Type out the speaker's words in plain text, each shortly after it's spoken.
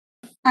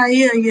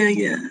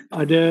Ya.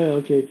 Ada,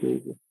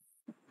 okey.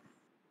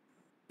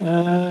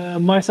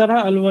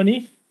 Maisarah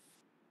Alwani.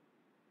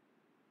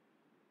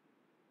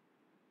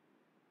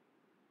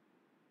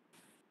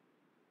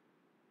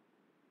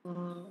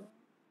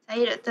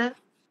 Saya doktor.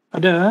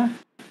 Ada.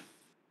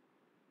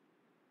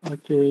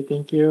 Okey,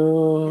 thank you.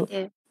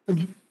 Ada.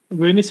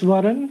 Glenis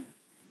Warren.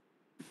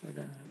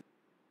 Ada.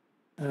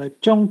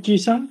 Chong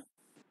Chi-sang.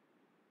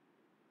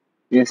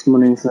 Yes,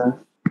 morning, sir.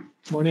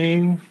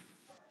 Morning.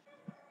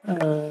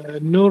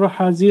 Nur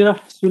Hazirah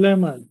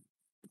Sulaiman.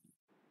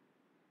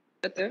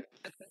 Doktor.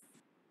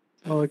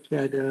 Okey,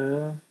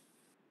 ada.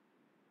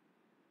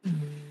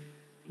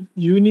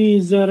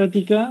 Yuni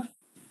Zaratika.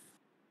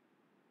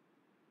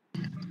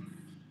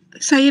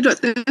 Saya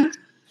doktor.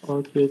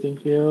 Okey,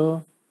 thank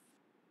you.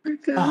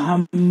 Okay.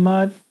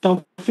 Ahmad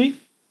Taufik.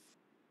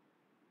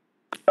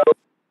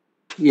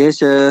 Yes,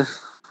 sir.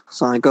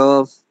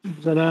 Assalamualaikum.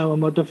 Salam,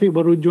 Ahmad Taufik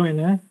baru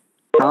join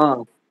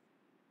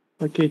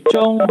Okey,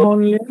 Chong Hon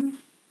Lim.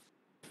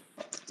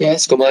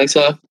 Yes, good morning,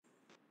 sir.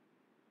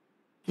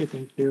 Okay,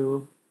 thank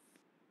you.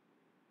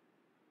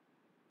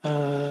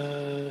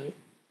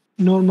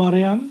 Nur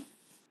Mariam.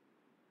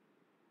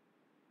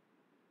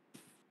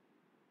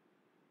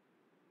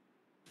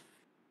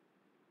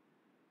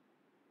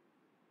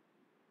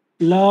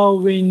 Lau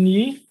Wen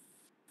Yi.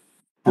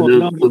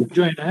 Lau baru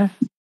join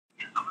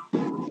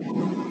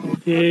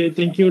Okay,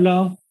 thank you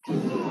Lau.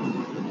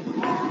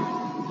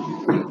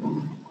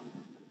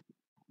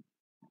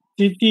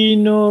 Siti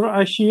Nur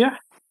Asyiyah.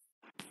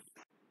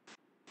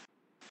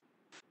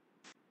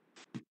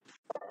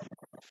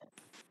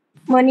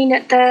 Morning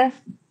doktor.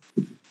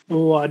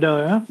 Oh,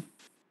 ada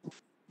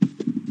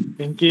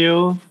Thank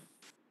you.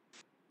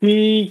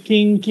 P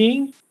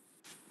King.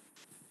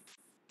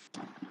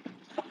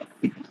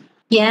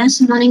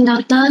 Yes, morning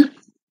doctor.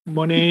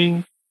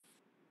 Morning.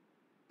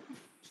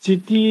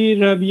 Siti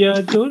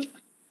Rabiatul.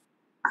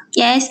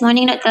 Yes,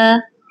 morning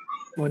doctor.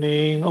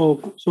 Morning. Oh,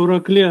 suara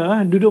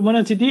clear Duduk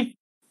mana Siti?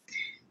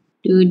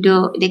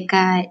 Duduk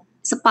dekat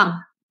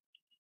Sepang.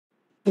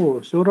 Oh,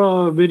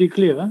 suara very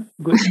clear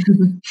Good.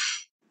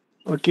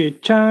 Okay,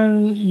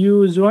 Chan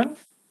Yu Zuan.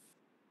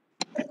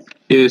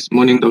 Yes,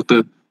 morning,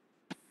 doctor.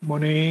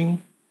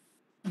 Morning.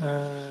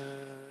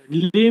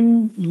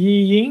 Lim Yi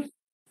Ying.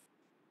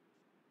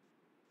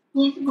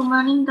 Yes, good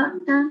morning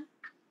doctor.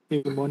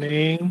 Okay, good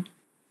morning.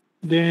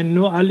 Then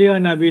Nur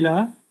Alia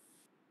Nabila.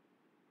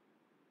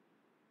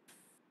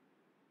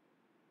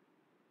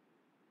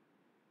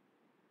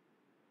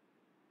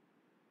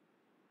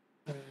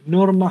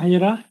 Nur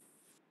Mahira.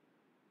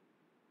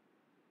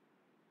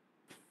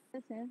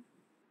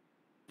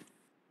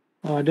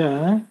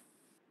 Ada.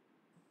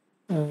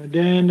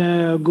 Then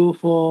go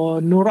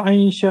for Nur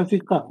Ain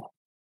Syafiqah.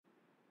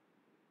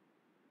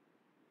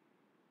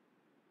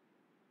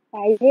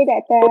 Saya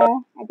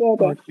doktor.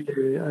 Ada.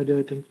 Okay,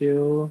 ada, thank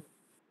you.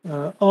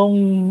 Ong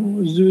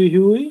Zui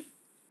Hui.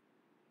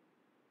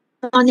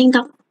 Morning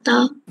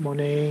doctor.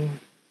 Morning.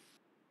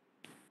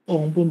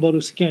 Ong pun baru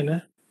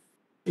scan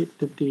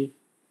 8:30.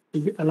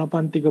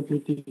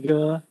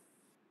 8:33.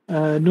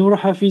 Nur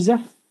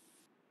Hafizah.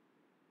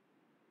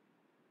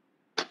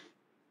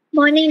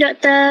 Morning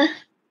doctor.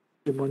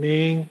 Good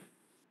morning.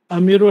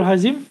 Amirul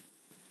Hazim.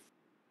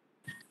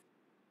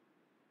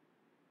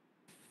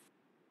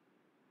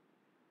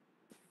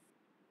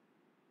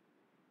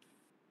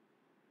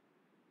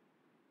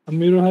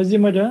 Amirul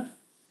Hazim ada?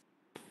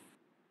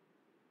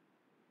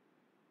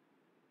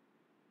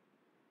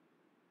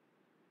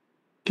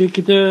 Okay,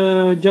 kita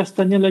just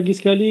tanya lagi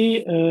sekali.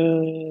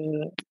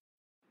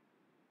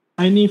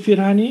 Aini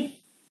Firhani.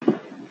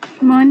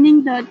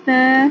 Morning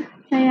doktor.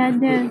 Saya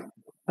ada.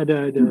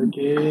 Ada,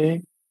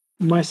 okay.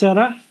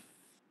 Maisarah.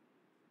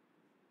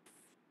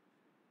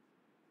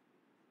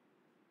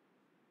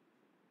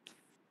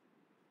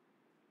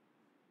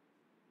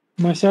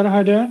 Maisarah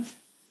ada?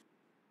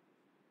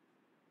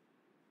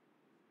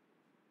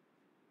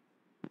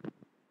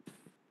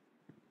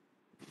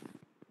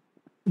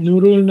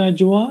 Nurul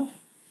Najwa.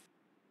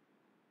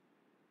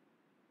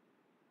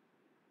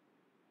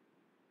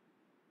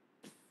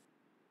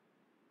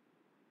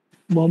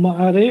 Muhammad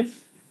Arif.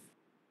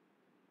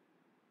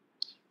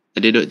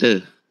 Ada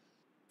doktor.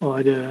 Oh,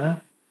 ada.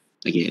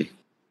 Okey.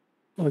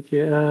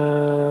 Okay.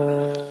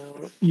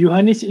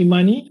 Yohanis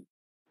Imani.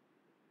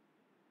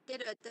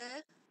 Ada doktor.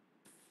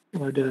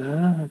 Oh, ada.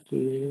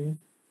 Okay.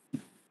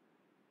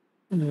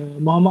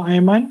 Muhammad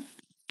Aiman.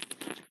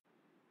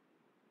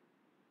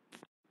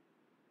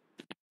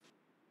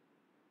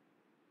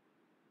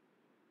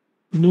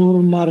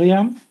 Nur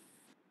Mariam.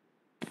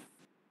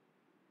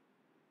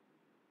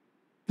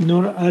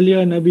 Nur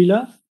Alia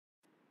Nabila.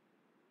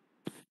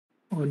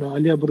 Oh, Nur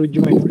Alia baru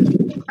join.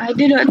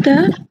 Ada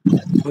doktor.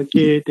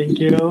 Okay, thank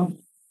you.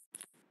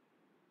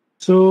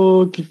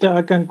 So, kita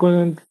akan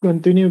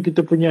continue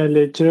kita punya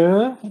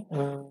lecture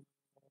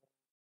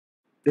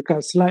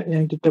dekat slide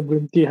yang kita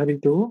berhenti hari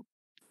tu.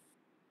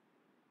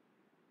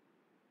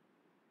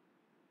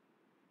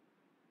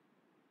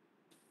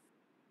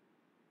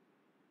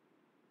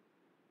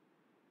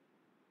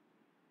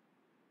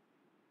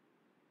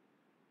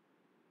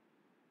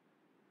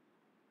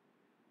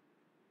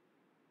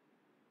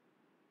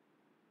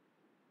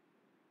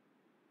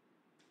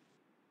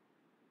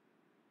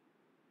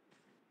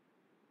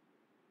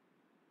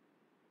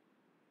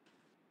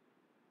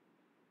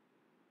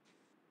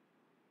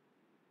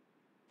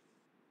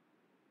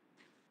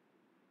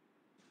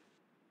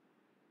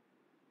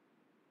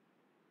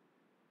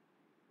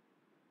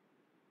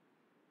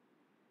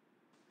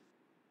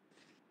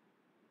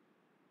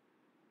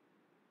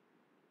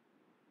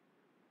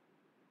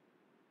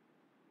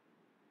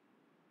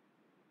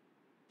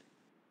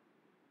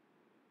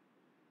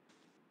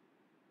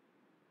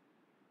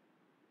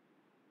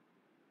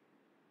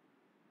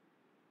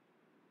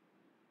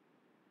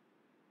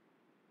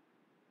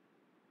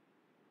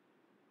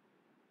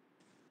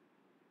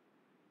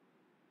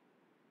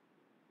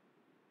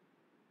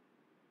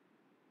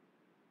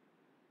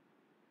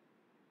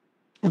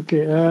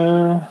 Okay,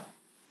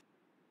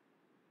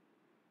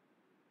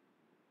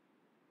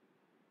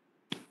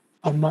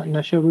 Ahmad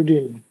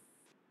Nasharuddin.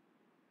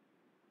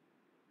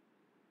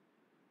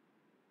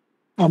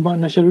 Ahmad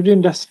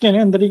Nasharuddin dah scan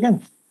kan tadi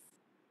kan?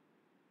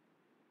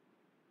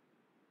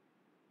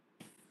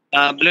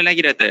 Belum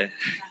lagi doktor.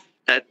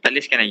 Tak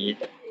boleh scan lagi.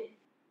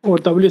 Oh,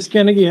 tak boleh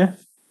scan lagi ya?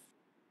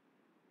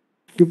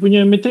 You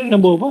punya matric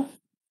number apa?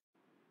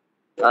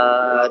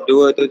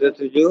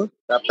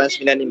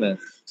 277-895.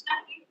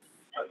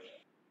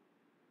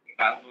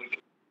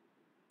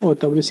 Oh,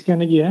 tak boleh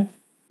scan lagi ya?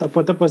 Tak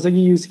apa,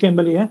 lagi you scan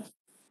balik ya?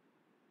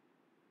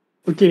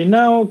 Okay,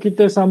 now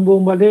kita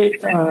sambung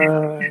balik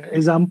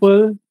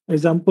example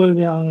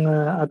yang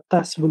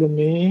atas sebelum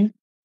ni.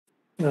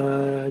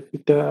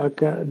 Kita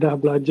dah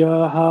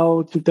belajar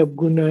how kita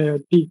guna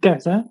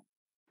t-test.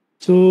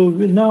 So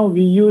now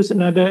we use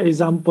another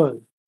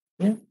example.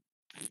 Yeah?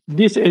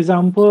 This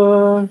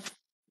example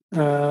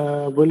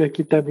boleh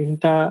kita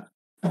minta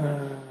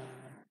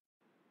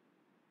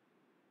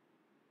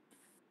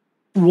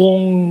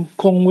Wong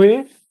Kong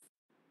Wei.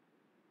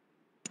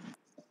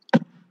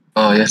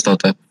 Oh, yes,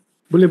 doctor.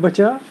 Boleh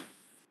baca?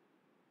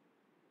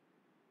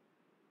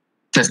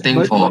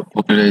 Testing for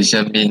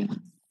population mean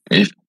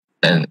with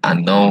an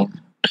unknown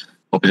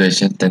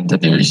population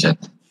standard deviation.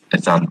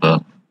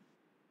 Example,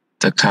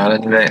 the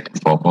current rate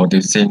for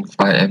producing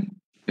 5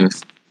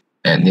 amps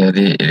at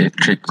nearly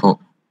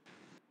electrical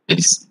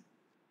is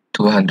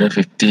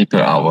 250 per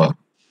hour.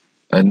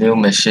 A new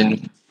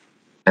machine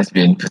has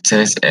been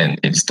purchased and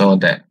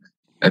installed that,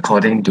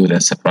 according to the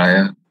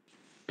supplier,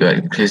 will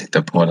increase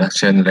the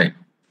production rate.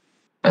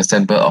 A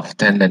sample of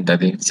 10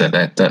 randomly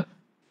selected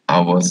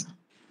hours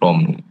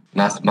from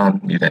last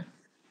month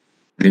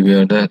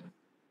revealed the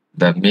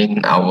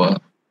mean hour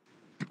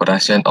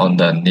production on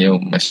the new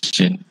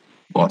machine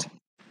was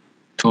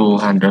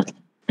 256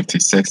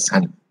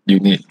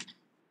 units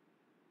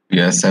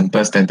with a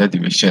sample standard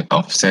deviation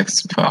of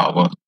 6 per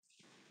hour.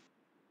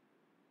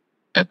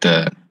 At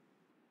the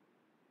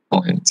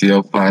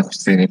 0.05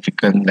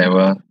 significant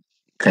level,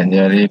 can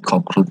nearly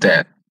conclude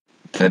that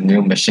the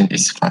new machine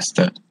is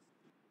faster.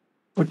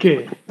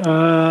 Okay,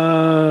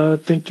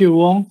 thank you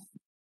Wong.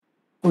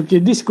 Okay,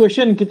 this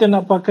question kita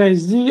nak pakai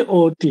Z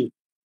or T?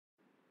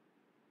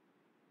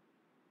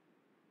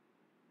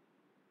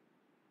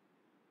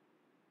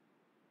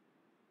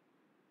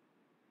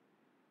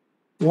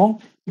 Wong,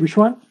 which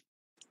one?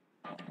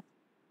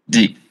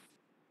 D.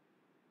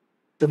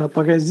 Kita nak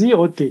pakai Z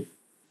or T?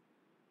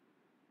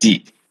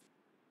 D.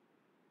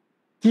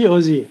 T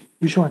or Z?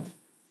 Which one?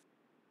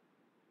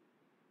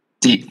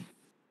 D.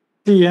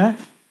 T ya?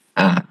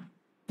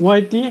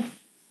 Why T?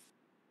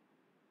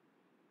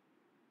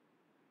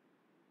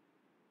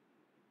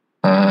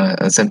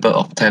 A sample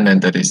of 10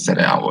 randomly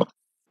selected hour.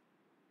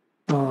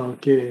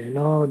 Okay,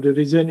 now the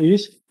reason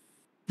is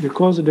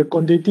because the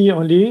quantity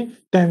only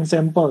 10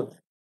 sample.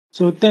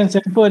 So 10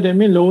 sample that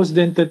means lowest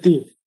than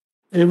 30.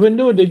 Even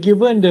though they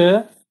given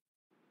the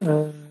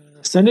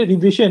standard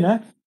deviation,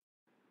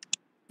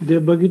 dia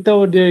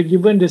beritahu dia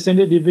given the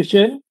standard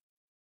deviation,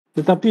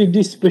 tetapi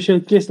this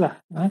special case lah.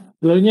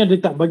 Sebenarnya dia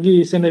tak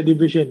bagi standard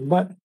deviation,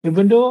 but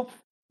even though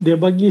dia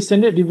bagi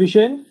standard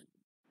deviation,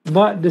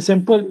 but the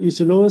sample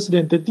is lowest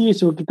than 30,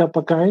 so kita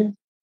pakai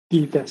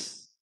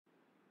t-test.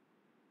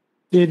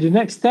 Okay, the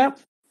next step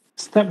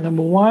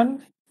number 1,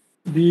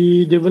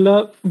 we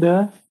develop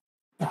the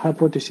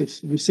hypothesis.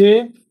 We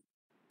say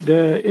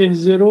the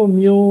H0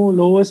 mu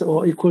lowest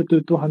or equal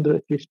to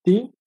 250,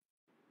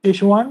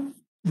 H1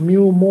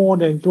 mu more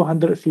than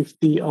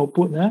 250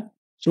 output.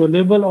 So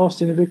level of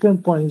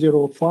significance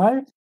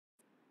 0.05.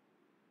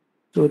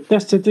 So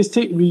test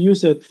statistic, we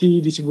use a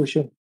T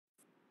distribution.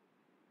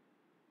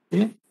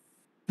 Okay.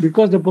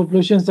 Because the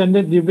population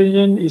standard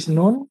deviation is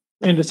known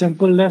and the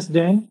sample less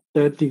than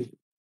 30.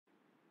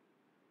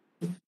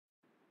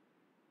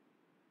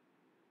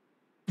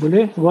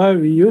 Boleh? Why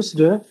we use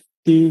the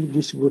T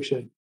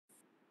distribution.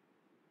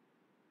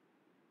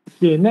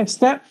 Okay, next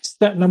step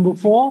number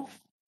 4.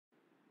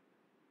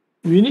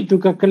 We need to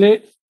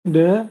calculate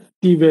the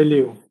T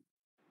value.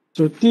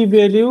 So T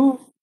value,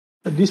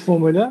 this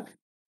formula,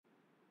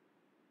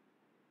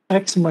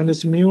 X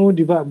minus mu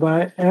divided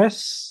by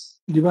S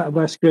divided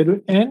by square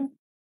root N.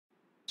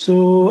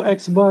 So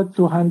X bar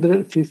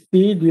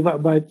 250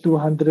 divided by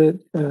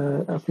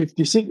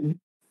 256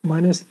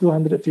 minus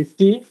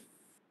 250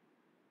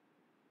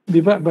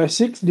 divided by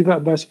 6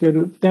 divided by square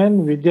root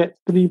 10, we get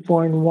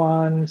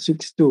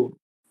 3.162.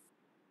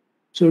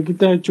 So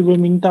kita cuba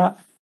minta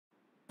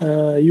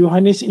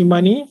Yohanes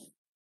Imani.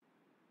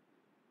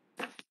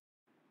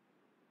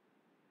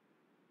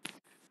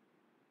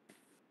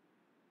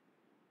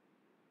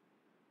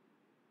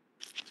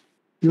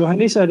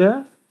 Yohanes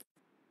ada?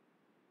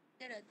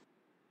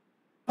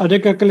 Ada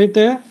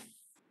kalkulator?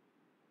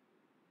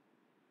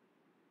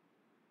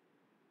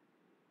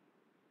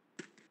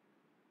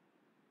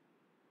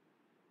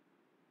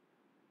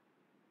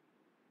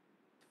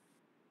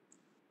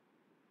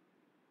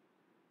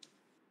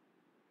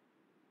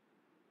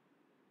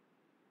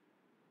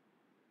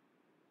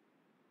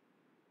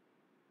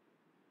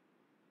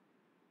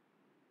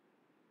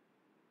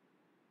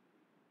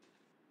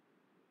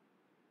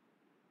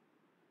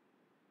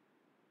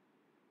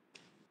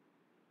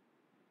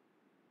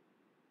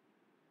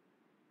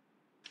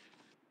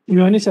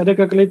 Yohanis ada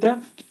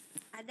kalkulator?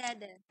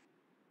 Ada.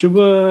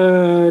 Cuba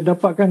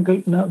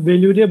dapatkan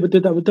value dia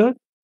betul tak betul?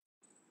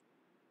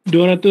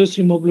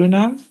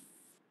 256.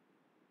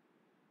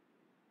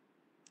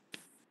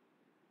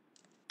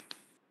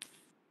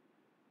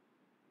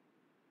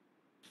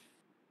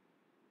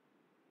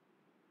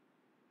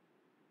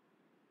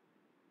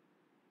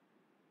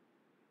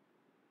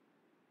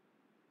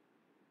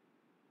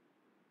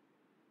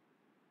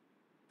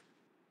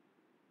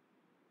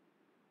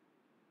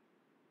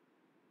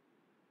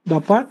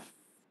 Dapat?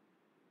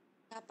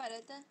 Dapat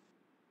doktor.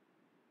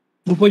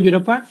 Berapa you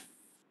dapat?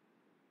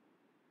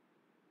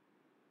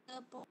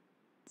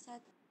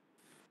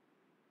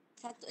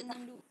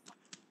 162.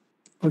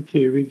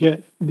 Okay, we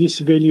get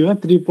this value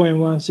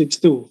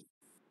 3.162.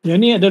 Yang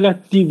ni adalah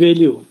T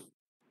value.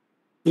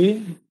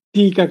 Okay,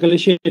 T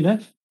calculation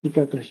T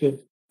calculation.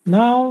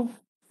 Now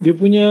dia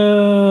punya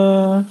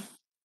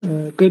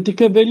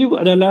critical value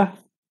adalah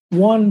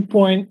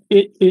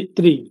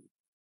 1.883.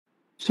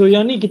 So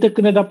yang ni kita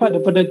kena dapat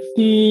daripada T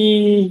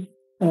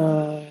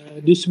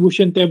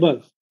distribution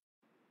table.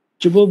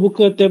 Cuba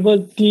buka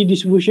table T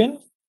distribution.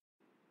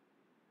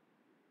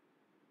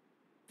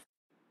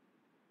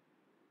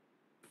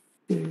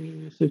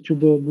 Okay, saya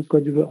cuba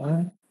buka juga.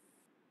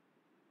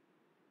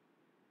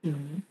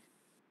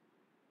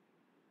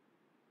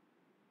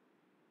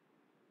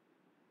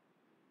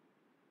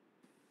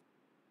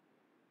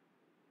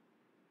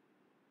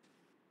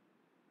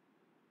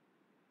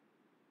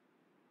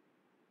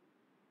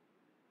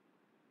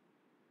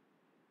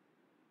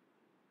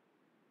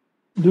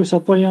 Dos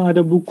siapa yang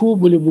ada buku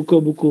boleh buka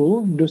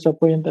buku. Dos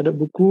siapa yang tak ada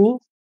buku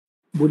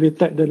boleh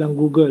type dalam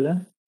Google.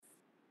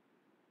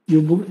 You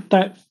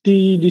type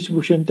T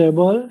distribution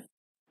table.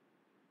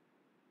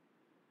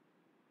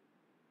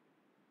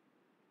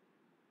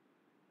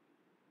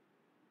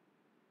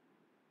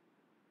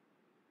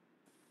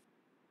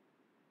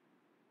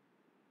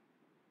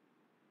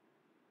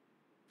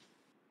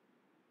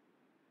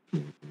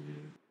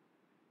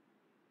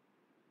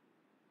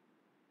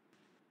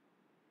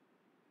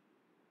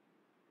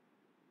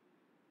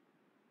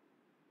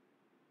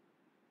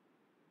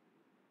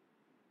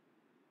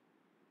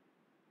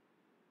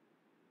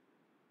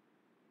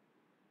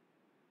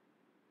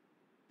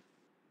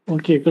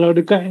 Okey, kalau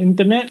dekat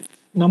internet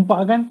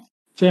nampak kan?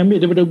 Saya ambil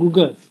daripada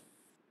Google.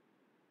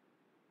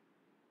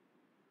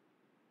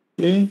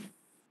 Okay.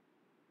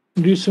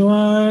 This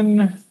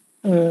one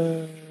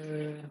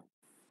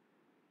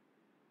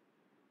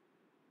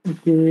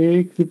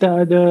okay,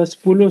 kita ada 10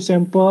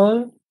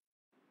 sampel.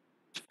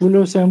 10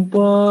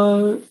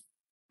 sampel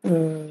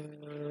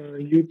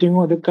you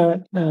tengok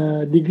dekat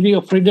degree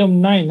of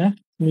freedom 9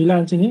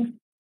 9 sini.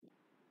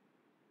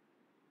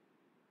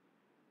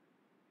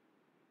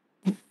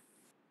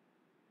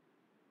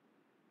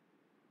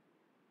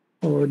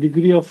 Oh,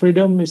 degree of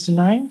freedom is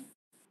 9.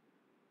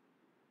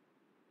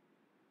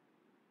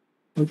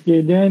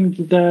 Okay, then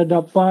kita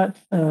dapat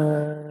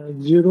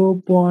 0.05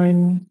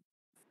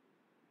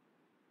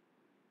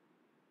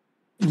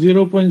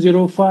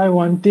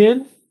 one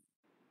tail.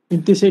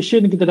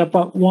 Intersection kita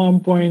dapat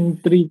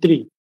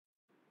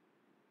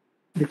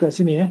 1.33. Dekat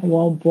sini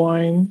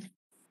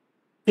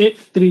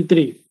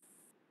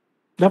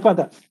 1.833. Dapat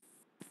tak?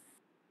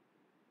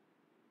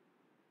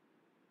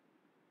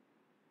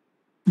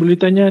 Boleh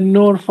tanya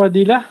Nur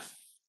Fadilah.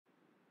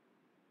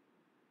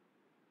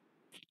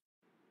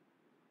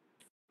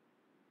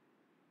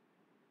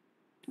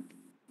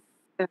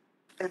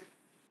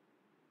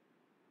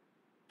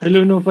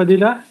 Hello Nur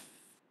Fadilah.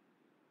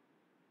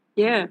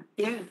 Ya.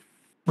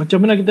 Macam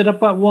mana kita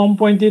dapat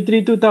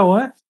 1.33 tu tahu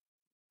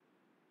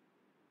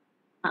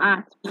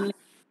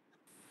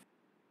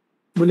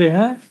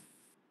Boleh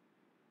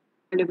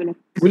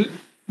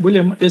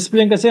Boleh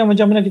explain kat saya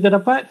macam mana kita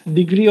dapat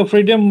degree of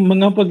freedom,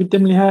 mengapa kita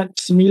melihat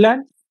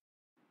 9?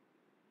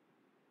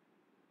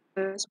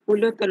 10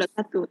 tolak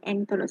 1.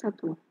 N tolak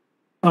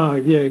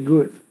 1. Yeah,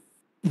 good.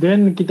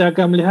 Then kita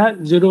akan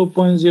melihat 0.05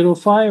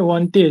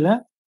 one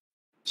tail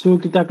So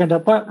kita akan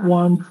dapat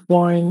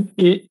 1.833.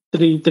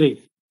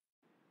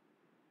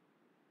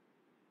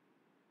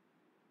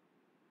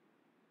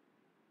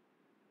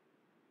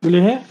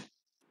 Boleh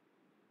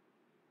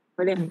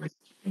Boleh.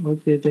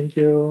 Okay, thank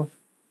you.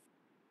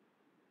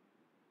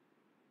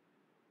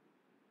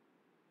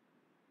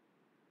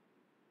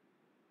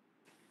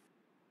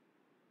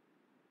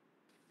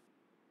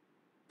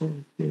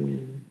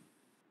 Okay.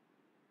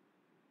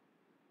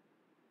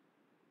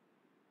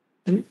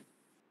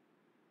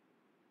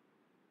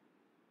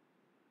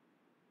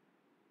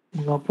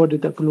 Mengapa dia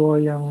tak keluar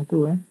yang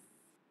tu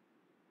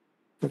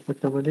Kita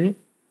patah balik.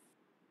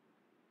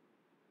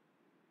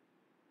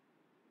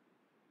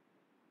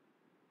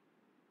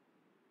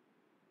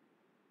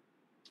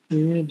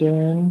 Okay,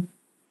 then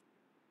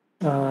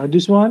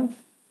this one.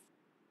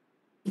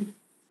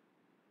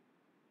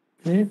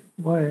 Okay,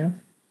 why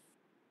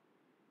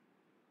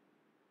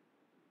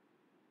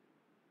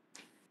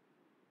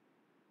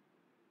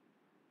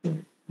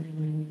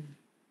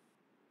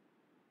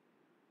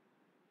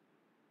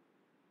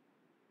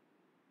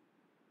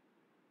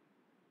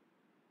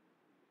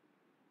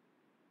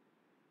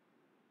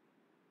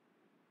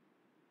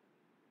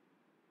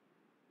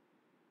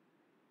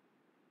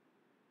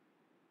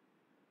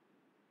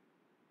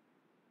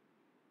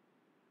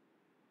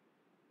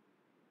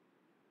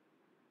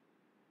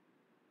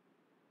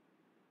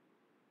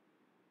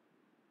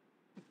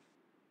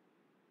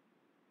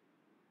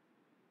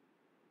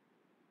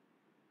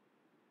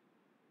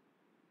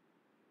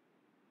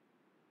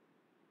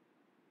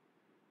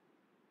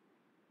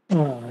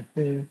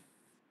Okay.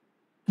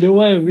 That's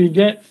why we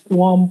get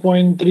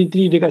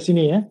 1.33 dekat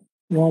sini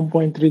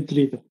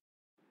 1.33 tu.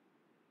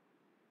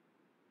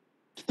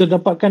 Kita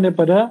dapatkan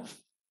daripada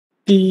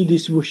T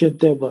distribution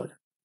table.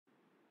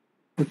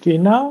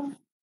 Okay, now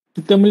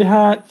kita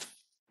melihat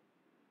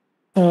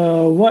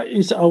what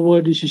is our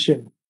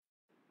decision.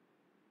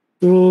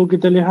 So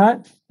kita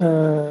lihat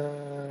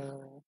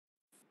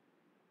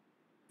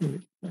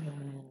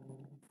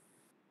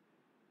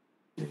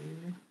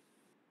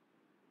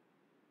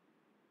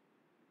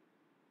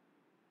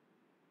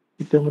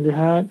kita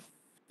melihat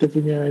kita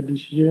punya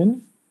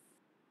decision.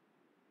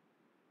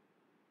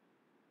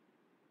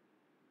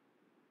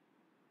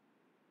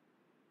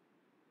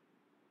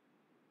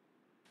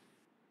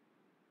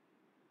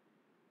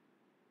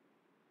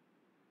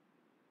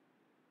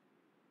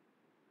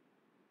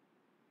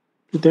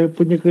 Kita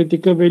punya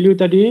critical value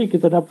tadi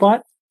kita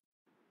dapat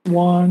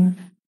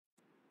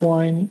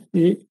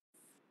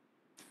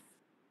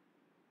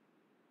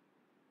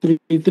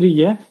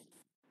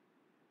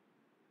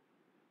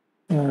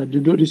 1.833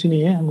 duduk di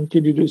sini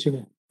mungkin duduk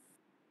sini.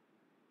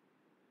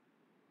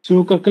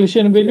 So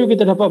calculation value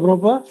kita dapat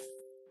berapa?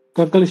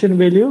 Calculation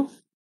value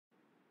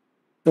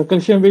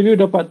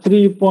dapat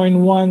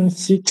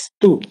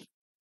 3.162.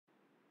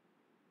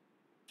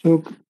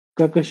 So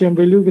calculation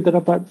value kita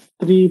dapat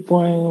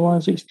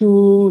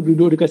 3.162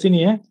 duduk dekat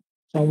sini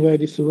somewhere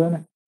di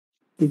sana.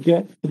 We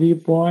get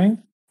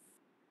 3.162.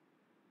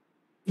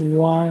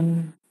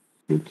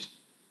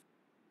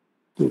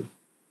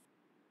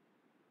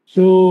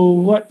 So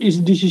what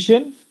is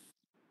decision?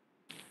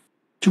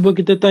 Cuba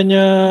kita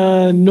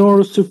tanya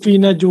Nur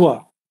Sufi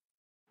Najwa.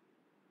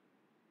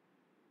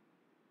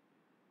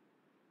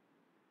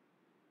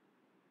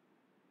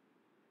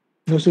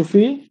 Nur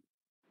Sufi?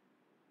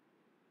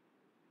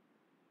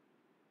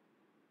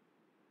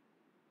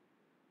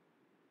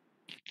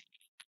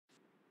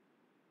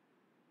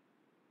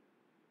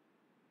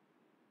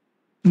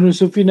 Nur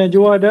Sufi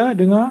Najwa ada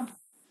dengar?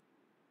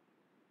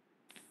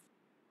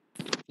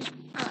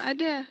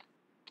 Ada.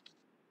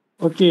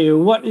 Okay,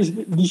 what is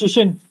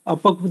decision?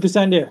 Apa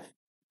keputusan dia?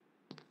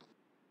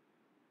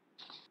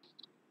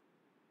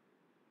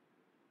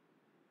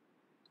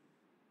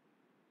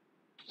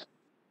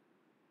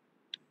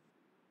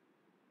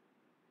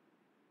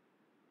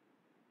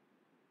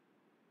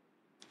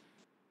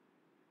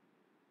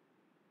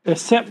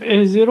 Accept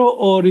S0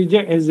 or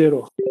reject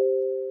S0?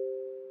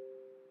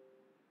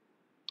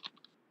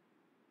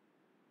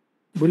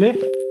 Boleh?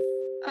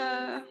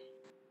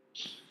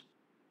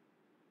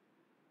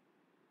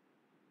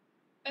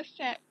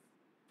 Accept.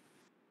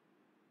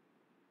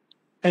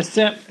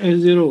 Accept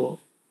S0.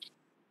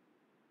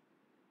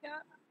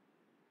 Ya.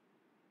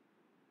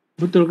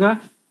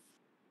 Betulkah?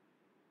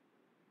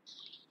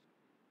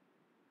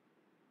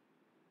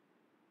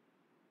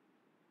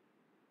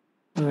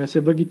 Saya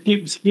bagi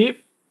tip sikit.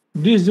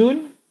 This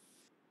zone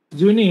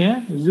ni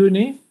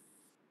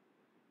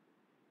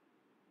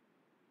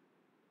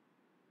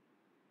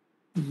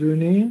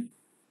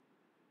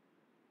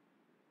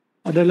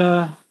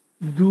adalah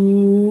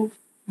do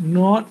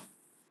not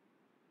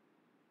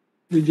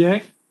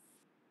reject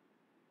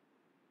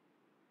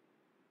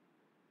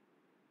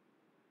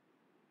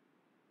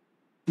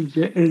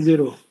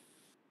S0.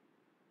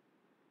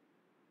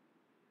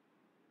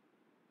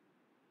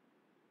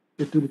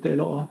 Itu dia tak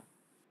elok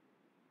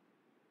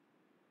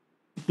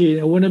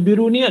Okay, warna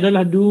biru ni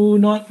adalah do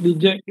not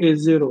reject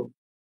S0.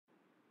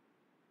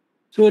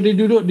 So dia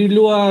duduk di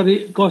luar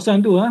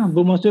kawasan tu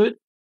bermaksud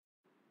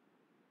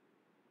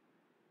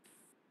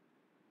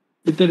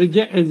kita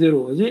reject S0.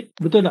 Is it?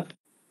 Betul tak?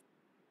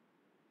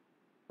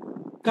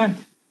 Kan?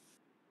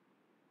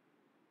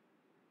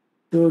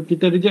 So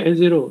kita reject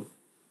S0.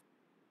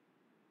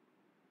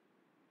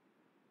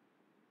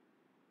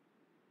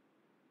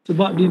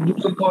 Sebab dia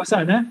duduk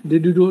kawasan dia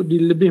duduk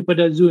di lebih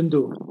pada zone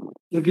tu.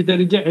 So kita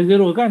reject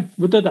S0 kan?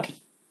 Betul tak?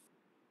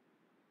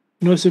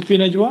 Nur Sufi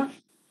Najwa?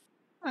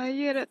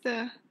 Ya,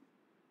 Doktor.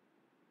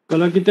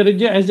 Kalau kita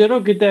reject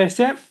S0, kita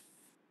accept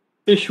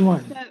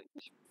H1.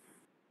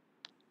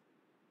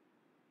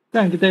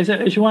 Kan? Kita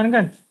accept H1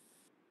 kan?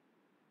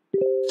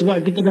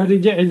 Sebab kita dah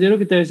reject S0,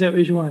 kita accept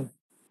H1.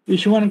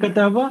 H1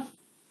 kata apa?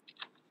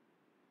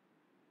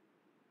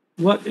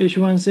 What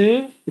H1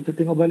 say? Kita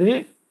tengok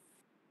balik.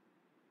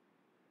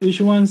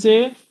 H1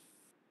 say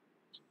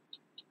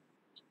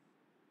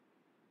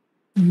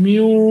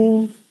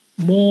mu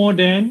more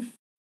than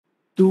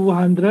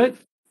 250.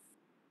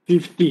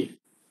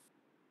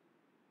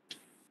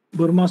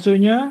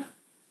 Bermaksudnya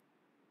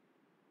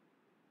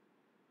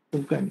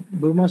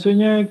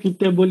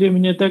kita boleh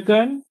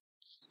menyatakan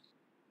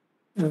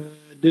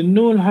the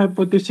null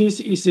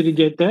hypothesis is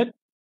rejected.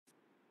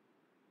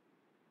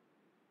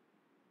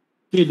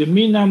 Okay, the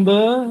mean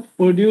number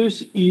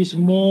produced is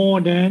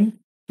more than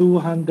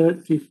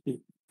 250.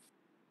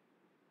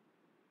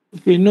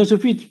 Okay, Nur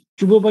Sufi,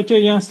 cuba baca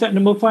yang step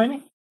number 5 ni.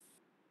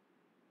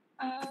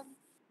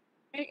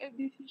 Make a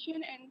decision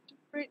and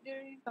interpret the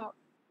result.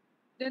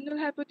 The null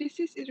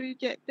hypothesis is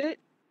rejected.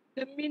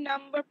 The mean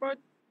number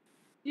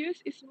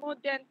produced is more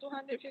than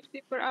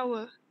 250 per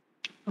hour.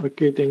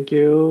 Okay, thank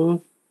you.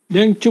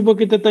 Dan cuba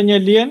kita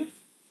tanya Lian.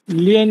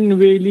 Lian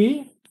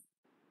Weili.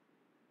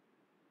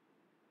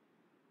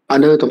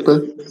 Ada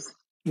doktor.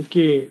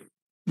 Okay.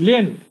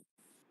 Lian,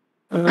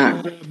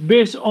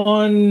 based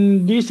on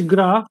this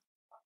graph,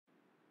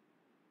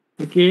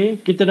 okay,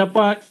 kita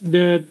dapat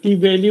the t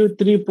value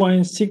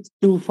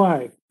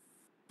 3.625.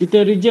 Kita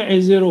reject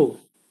as zero.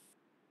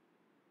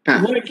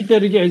 Why kita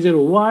reject as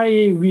zero?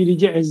 Why we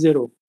reject as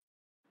zero?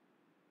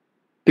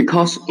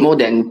 Because more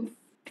than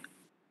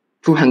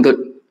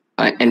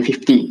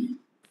 250.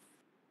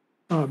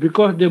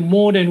 Because the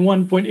more than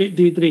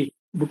 1.833,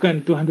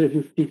 bukan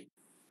 250.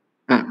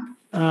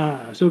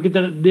 So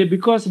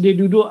because they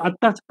duduk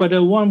atas pada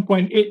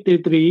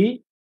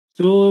 1.833,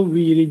 so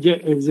we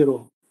reject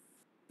A0.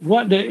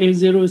 What the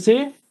A0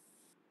 say?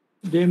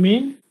 They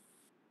mean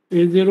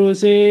A0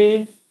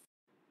 say,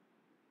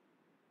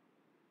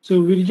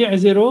 so we reject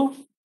A0,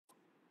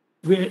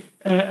 we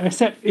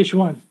accept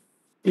H1.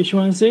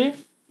 H1 say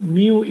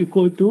mu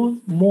equal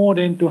to more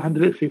than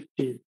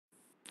 250.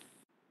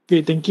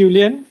 Okay, thank you,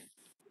 Lian.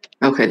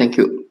 Okay, thank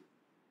you.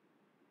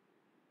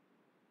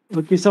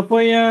 Okay,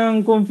 siapa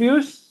yang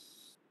confused?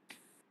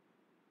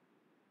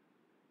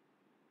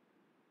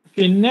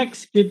 Okay,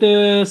 next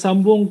kita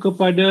sambung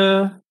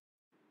kepada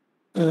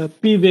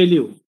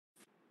p-value.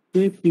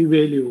 Okay,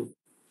 p-value.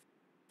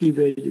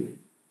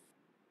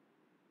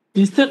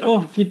 Instead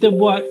of kita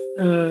buat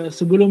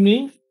sebelum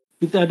ni,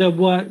 kita ada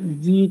buat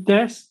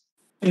z-test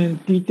and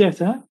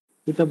t-test.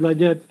 Kita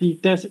belajar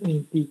t-test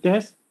and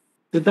t-test.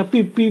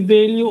 Tetapi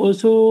p-value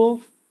also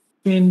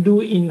can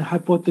do in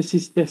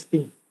hypothesis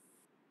testing.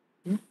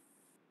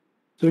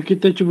 So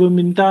kita cuba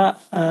minta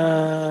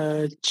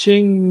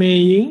Cheng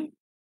Mei.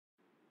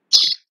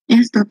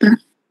 Yes, Doctor.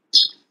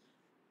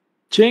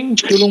 Cheng,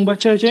 tolong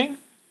baca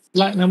Cheng.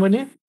 Slide nama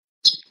ni.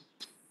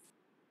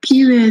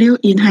 P-value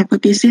in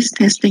hypothesis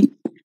testing.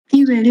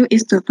 P-value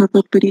is the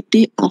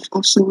probability of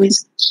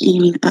observation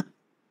in a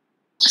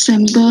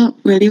sample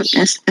value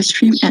as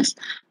extreme as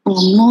or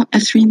more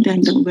extreme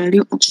than the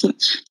value observed,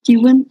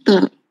 given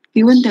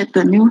that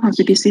the new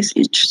hypothesis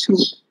is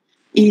true.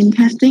 In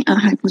testing a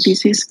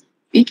hypothesis,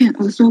 we can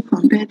also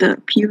compare the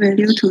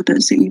p-value to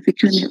the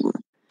significant level.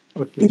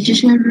 Okay. In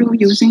general rule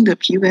using the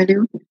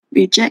p-value,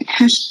 reject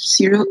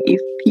H0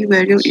 if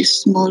p-value is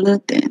smaller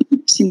than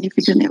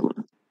significant level.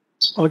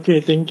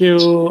 Okay, thank you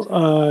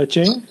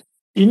Cheng.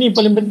 Ini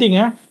paling penting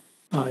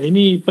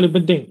ini paling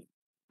penting.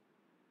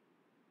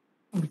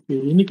 Okay,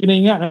 ini kena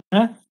ingat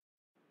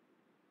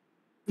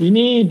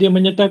Ini dia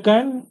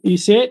menyatakan, he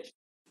said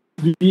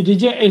we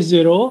reject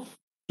S0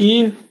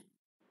 if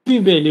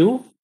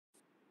p-value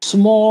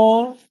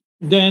small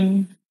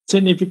than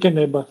significant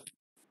level.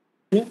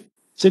 Okay?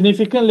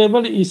 Significant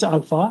level is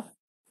alpha.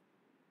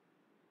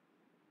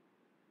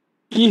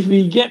 If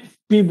we get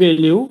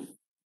p-value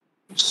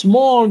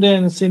small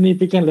than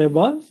significant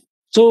level,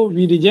 so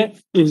we reject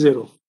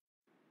A0.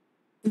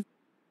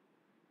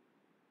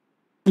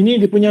 Ini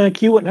dia punya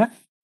keyword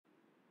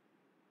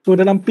So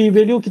dalam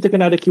p-value kita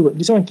kena ada keyword.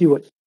 This one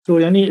keyword.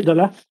 So yang ni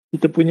adalah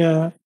kita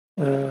punya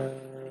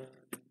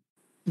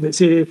let's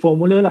say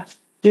formula lah.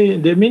 Okay,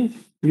 that means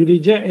we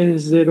reject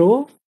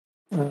A0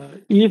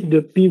 if the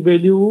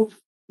p-value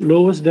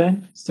lower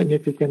than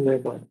significant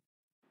level.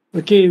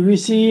 Okay, we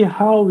see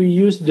how we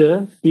use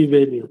the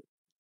p-value.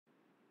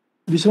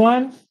 This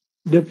one,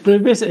 the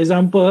previous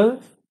example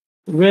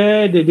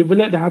where they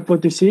develop the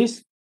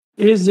hypothesis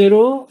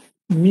A0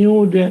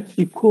 mu that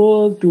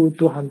equal to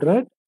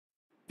 200,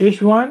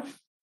 H1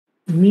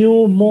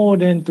 mu more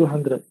than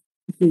 200.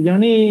 Okay, yang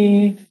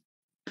ni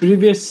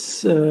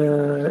previous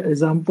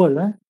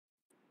example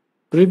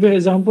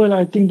Previous example,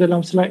 I think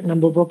dalam slide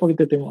number berapa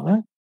kita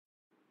tengok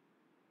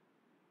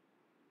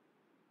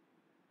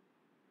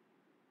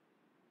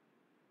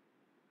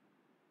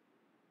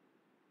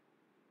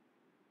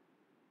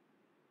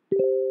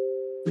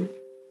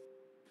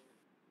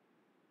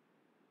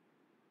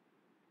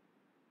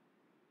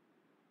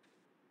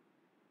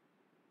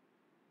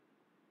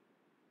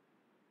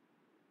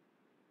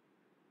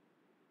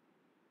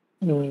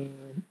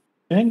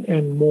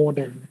and more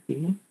than.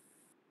 Okay.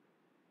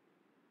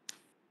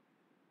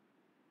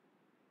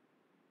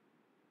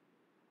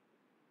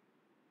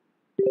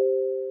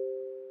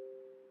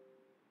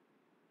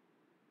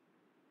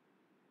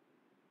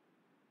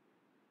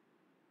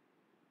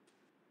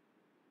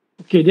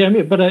 Okay, dia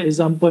ambil pada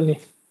example ni.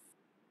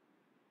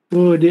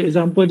 So the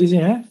example di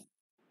sini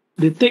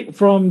they take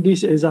from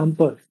this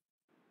example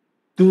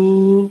to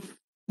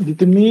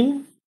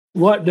determine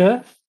what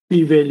the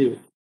p-value.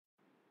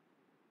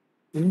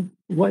 Okay.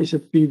 What is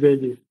a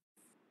p-value?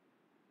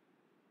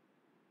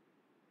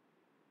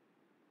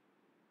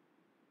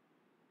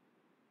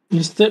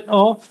 Instead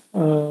of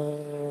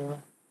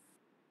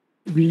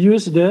we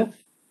use the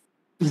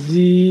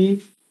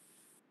z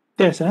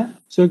test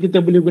so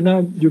kita boleh guna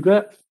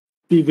juga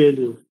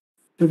p-value.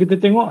 So kita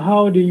tengok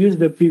how they use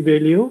the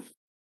p-value.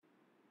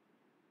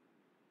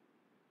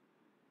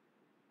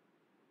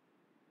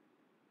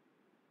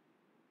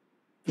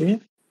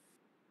 Okay.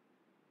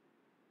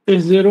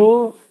 S0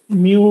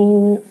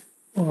 mu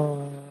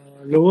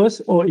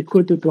lowest or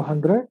equal to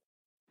 200.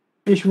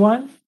 Each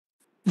one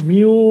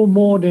mu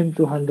more than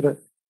 200.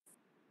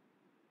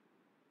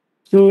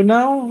 So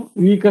now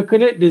we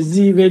calculate the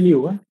z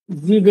value.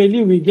 Z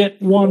value we get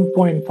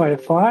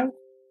 1.55.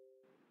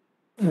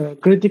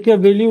 Critical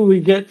value we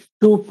get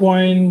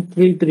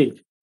 2.33.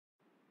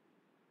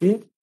 Okay.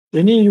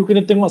 Ini you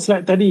kena tengok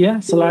slide tadi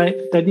ya.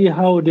 Slide tadi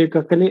how they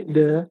calculate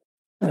the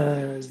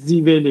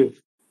z value.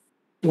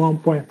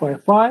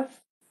 1.55.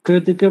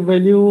 Critical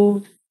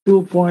value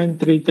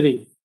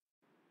 2.33.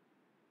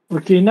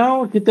 Okay,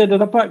 now kita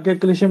dah dapat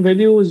calculation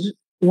value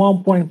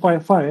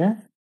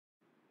 1.55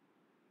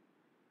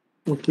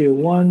 Okay,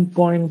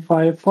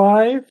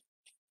 1.55.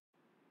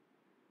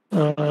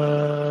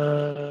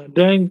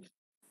 Then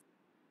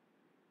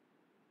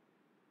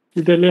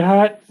kita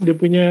lihat dia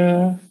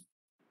punya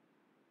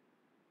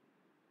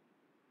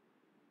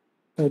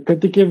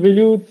critical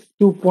value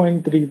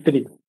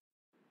 2.33.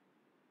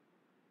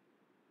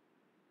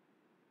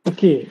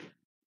 Okay.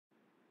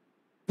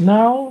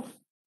 Now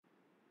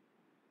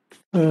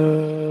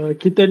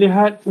kita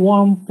lihat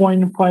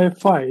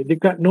 1.55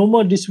 dekat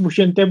normal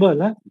distribution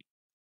table.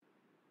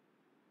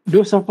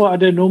 Those apa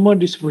ada normal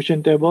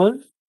distribution table.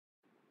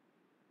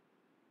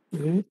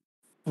 Okay.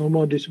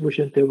 Normal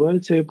distribution table.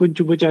 Saya pun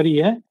cuba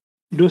cari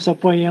Those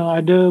apa yang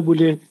ada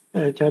boleh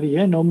cari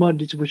normal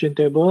distribution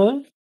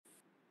table.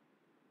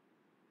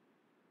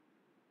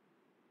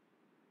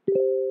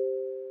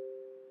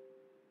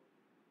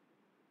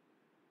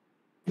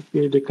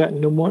 Okay, dekat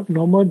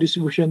normal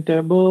distribution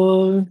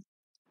table.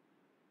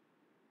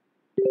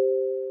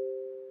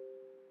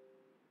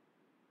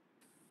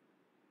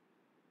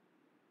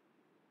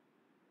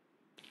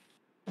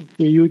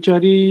 Okay, you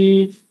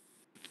cari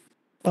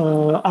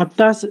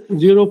atas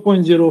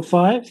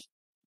 0.05.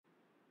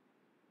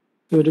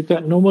 So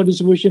dekat normal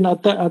distribution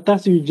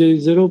atas you cari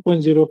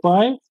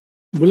 0.05.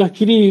 Belah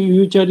kiri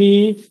you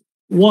cari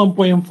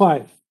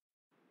 1.5.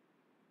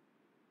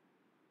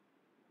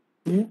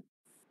 Okay.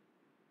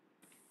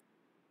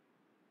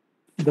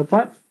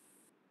 Dapat?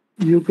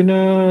 You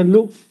kena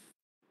look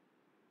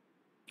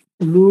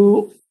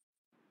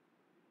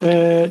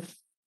at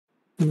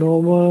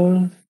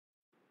normal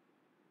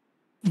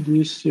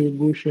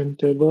distribution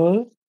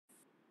table.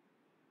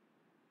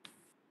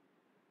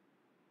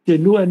 Okay,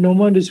 look at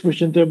normal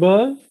distribution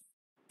table.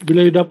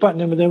 Bila you dapat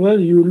normal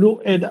table, you look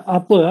at the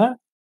upper.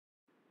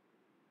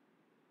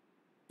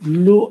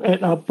 Look at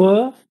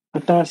upper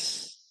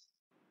atas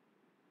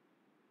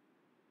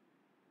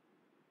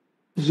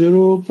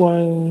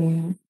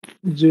 0.05.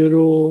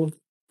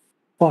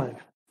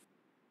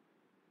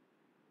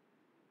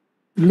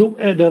 Look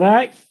at the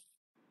right.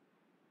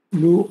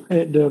 Look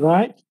at the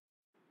right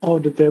of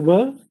the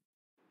table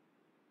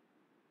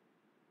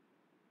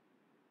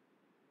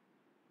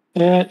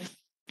at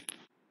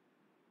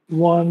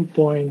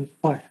 1.5.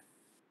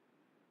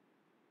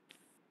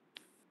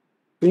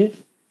 Okay.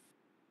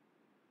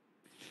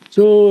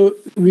 So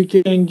we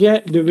can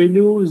get the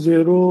value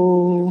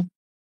 0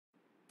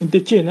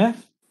 interchange.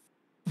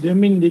 That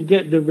means they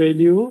get the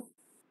value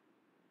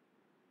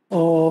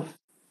of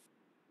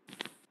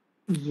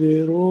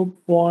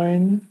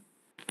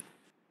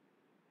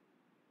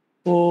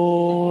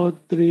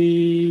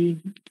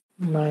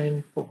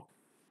 0.4394.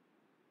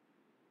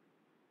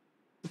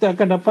 Kita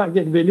akan dapat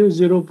get value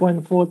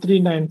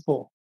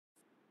 0.4394.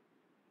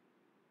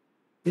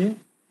 Okay.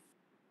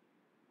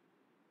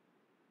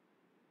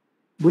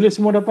 Boleh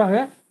semua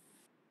dapat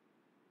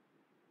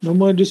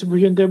Normal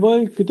distribution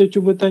table, kita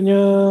cuba tanya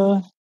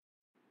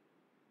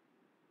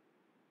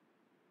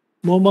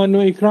Muhammad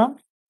Nur Ikram.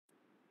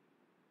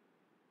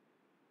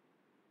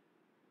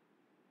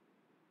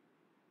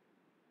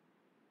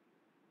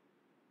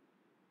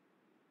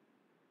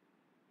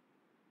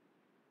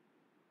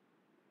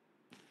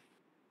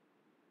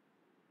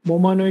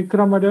 Muhammad Nur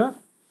Ikram ada?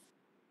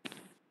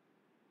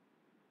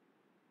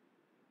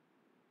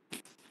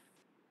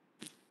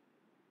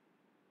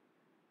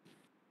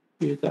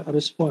 Okay, tak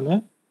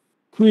respon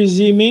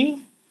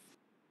Quiziming.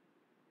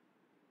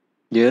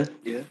 Ya.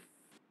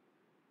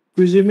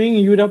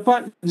 Quiziming, you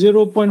dapat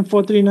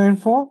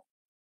 0.4394?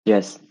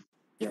 Yes.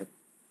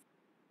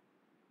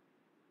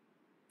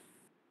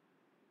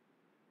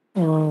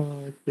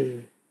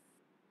 Okay.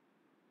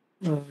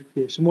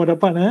 Okay, semua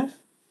dapat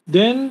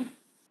Then,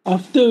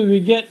 after we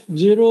get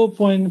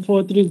 0.4304,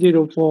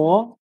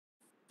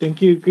 thank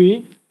you,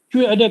 Kui.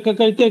 Kui ada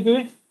kalkulator,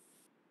 Kui?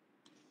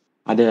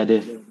 Ada.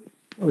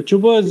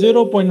 Cuba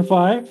 0.5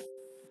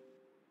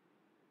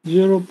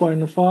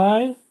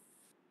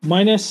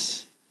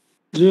 minus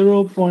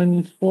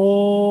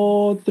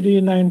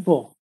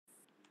 0.4394.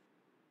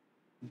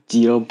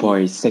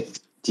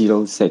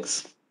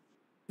 0.606.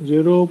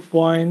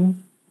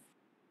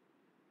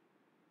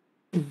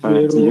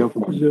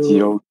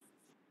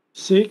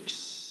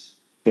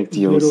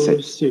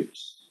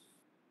 0.0606.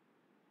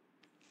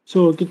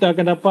 So kita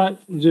akan dapat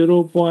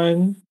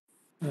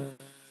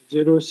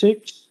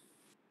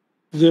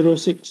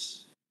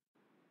 0.0606.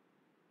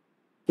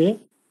 Okay.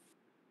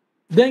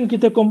 Then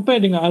kita compare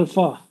dengan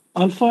alpha.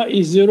 Alpha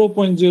is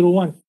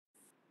 0.01.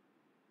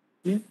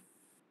 Okay.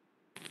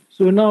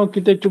 So now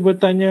kita cuba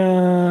tanya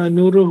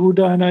Nurul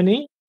Huda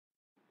Hanani.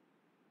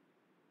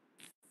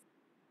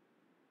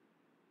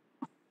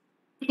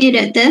 Okay,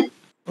 Doktor.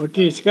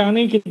 Okay, sekarang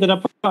ni kita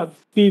dapat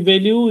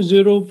p-value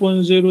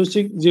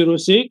 0.0606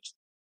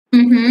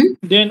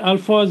 then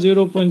alpha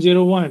 0.01.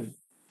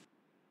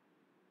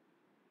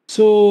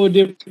 So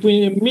dia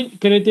punya meet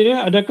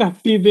kriteria, adakah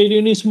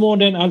p-value ni small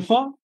than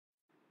alpha?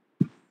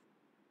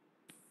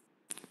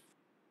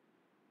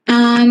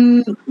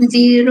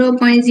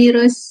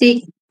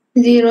 0.0606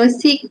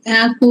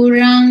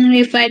 kurang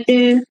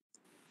daripada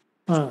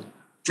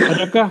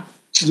Adakah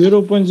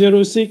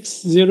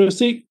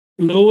 0.0606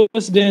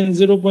 lowest than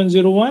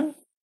 0.01?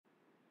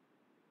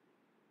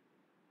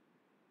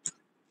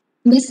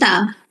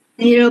 besar.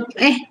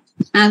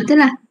 Betul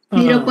lah.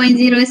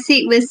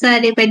 0.06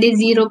 besar daripada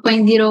 0.01.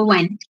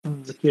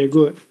 Okay,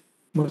 good.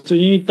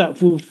 Maksudnya ni tak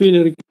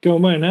fulfill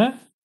requirement.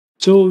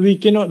 So we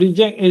cannot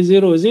reject as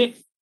zero, is it?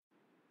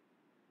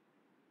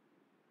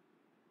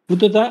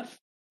 Betul tak?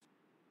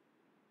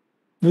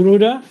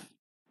 Nuruda?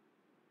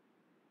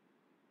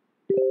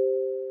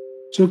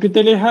 So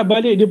kita lihat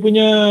balik dia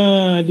punya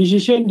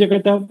decision, dia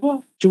kata apa?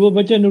 Cuba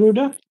baca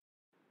Nuruda.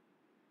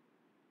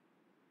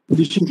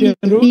 Decision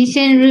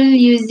rule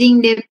using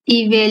the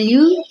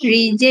p-value,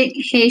 reject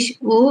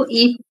HO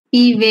if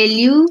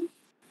p-value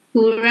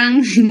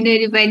kurang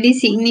daripada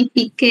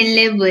significant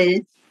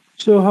level.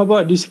 So how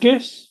about this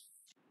case?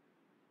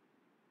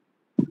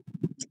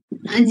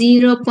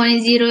 0.06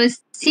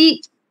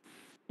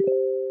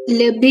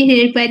 lebih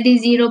daripada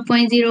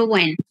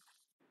 0.01.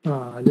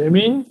 That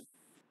mean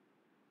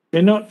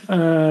cannot,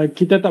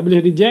 kita tak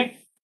boleh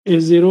reject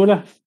S0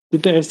 lah.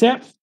 Kita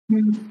accept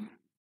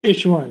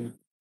H1.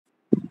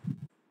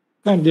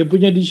 Kan dia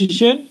punya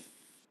decision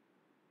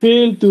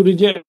fail to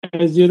reject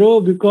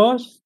S0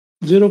 because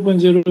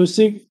 0.06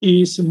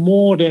 is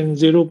more than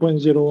 0.01.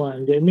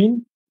 That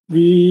means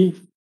we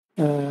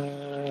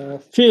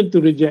fail to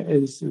reject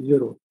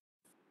S0.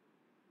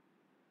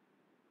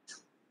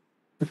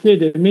 Okay,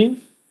 that means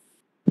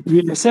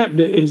we accept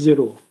the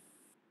S0.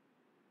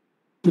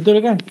 Betul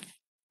kan?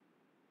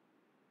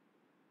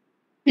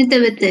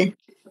 Betul.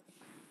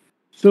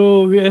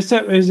 So we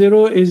accept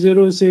S0.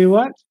 S0 say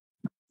what?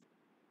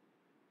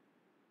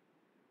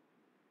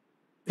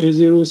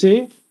 S0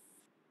 say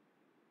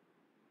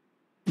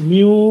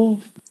mu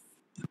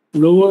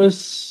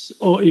lowest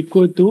or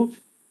equal to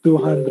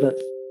 200.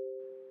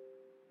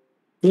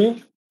 Okay,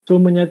 so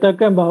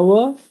menyatakan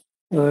bahawa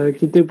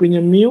kita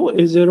punya mu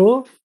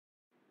S0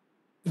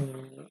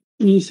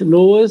 is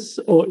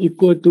lowest or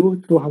equal to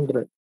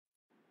 200.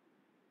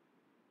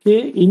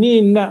 Okay,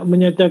 ini nak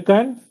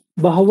menyatakan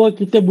bahawa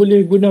kita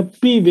boleh guna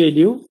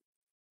p-value.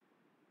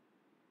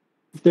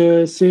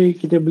 Kita say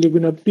kita boleh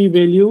guna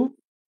p-value,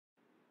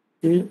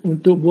 okay,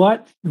 untuk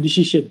buat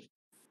decision.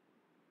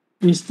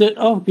 Instead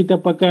of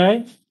kita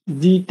pakai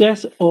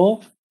z-test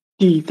or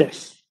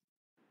t-test.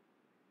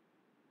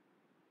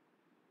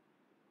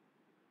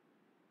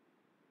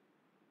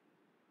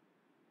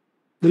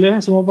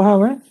 Boleh semua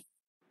faham?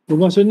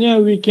 Maksudnya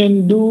we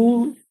can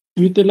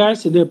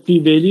utilize the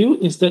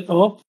p-value instead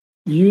of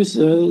use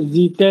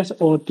z-test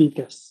or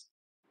t-test.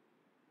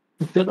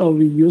 Instead of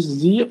we use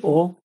z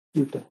or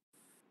t-test.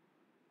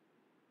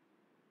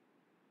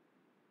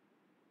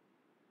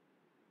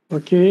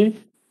 Okay,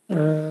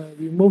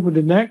 we move to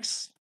the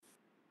next.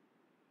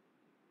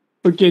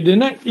 Okay, the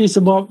next is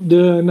about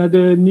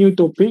another new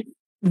topic.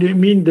 They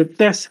mean the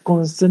test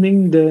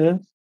concerning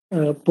the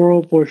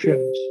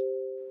proportions.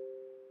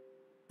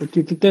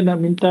 Okay, kita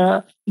nak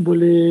minta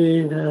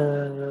boleh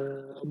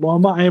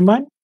Muhammad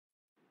Aiman.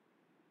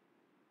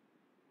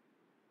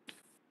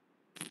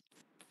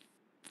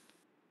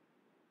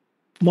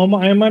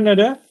 Muhammad Aiman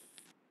ada?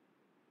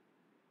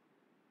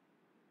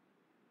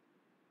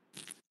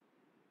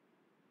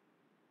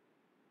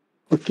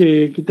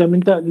 Okay, kita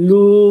minta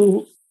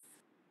Lu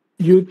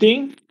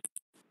Yuting.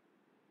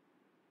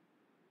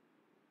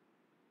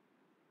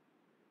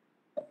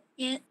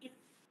 Yeah.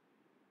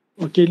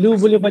 Okay, Lu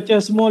boleh baca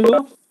semua Lu?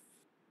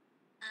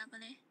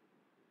 Boleh.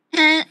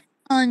 Head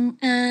on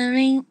a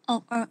ring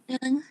of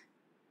organ.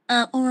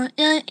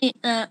 Organ is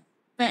a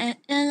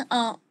variation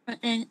of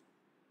protein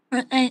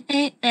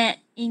that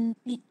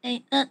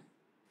indicated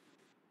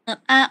the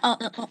part of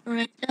the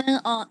operation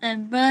or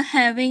member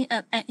having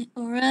a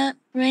particular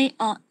rate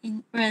of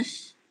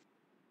interest.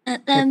 The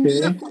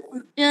member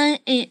operation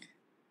is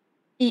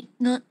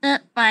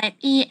denoted by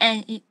P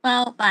and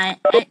equal by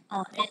X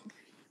or N.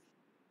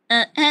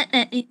 The test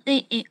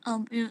statistic is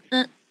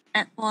computed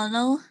as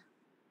follows.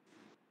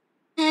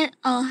 Test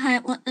or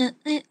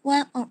hypothesis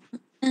one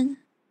operation.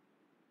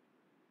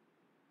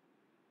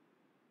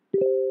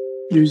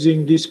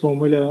 Using this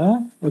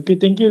formula. Okay,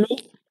 thank you Lu.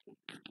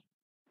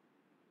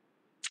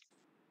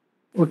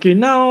 Okay,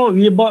 now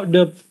we about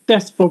the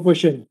test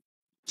proportion.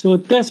 So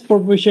test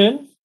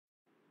proportion,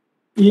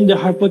 in the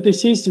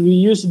hypothesis, we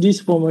use this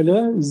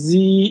formula,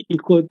 Z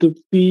equal to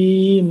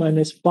P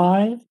minus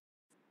pi.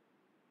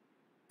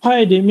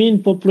 Pi, they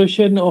mean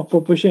population of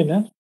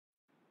proportion.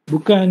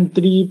 Bukan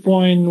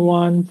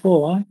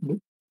 3.14.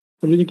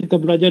 Selalunya kita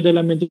belajar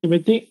dalam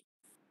matematik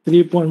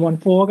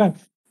 3.14 kan,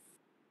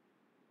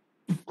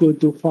 equal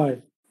to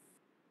 5.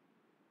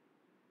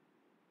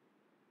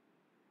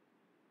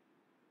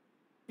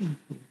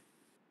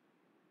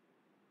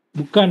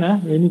 Bukan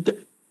yang ni,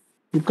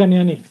 bukan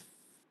yang ni,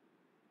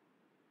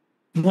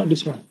 not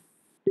this one.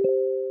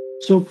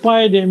 So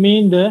pi that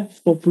mean the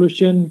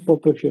population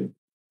proportion.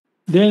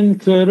 Then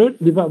square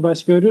root divided by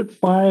square root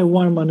pi 1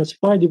 minus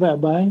pi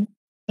divided by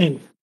n.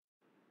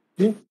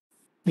 Okay,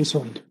 this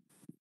one.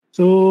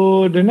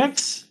 So the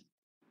next,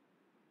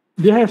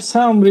 they have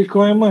some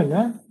requirement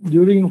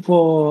during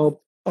for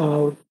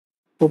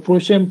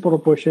proportion,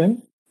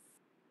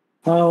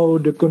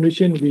 how the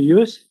condition we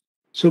use.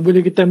 So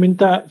boleh kita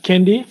minta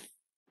Candy,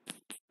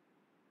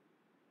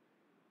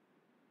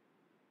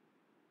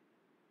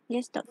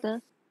 Yes,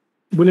 doctor.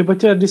 boleh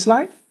baca this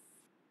slide?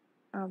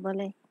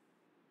 Boleh.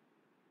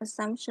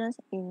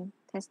 Assumptions in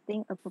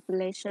testing a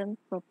population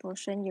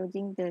proportion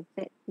using the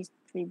Z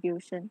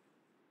distribution.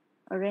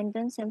 A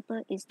random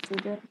sample is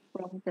chosen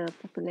from the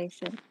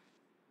population.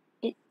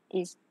 It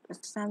is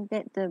assumed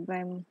that the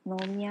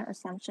binomial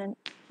assumption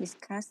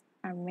discussed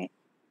are met.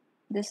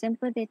 The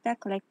sample data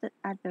collected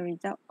are the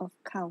result of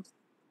counts.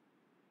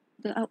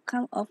 The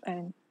outcome of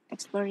an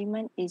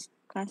experiment is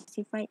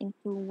classified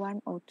into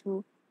one or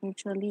two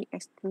mutually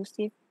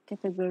exclusive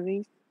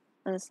categories,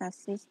 a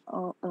success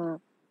or a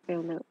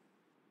failure.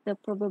 The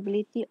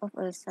probability of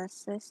a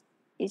success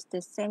is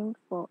the same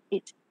for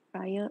each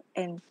trial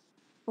and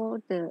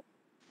for the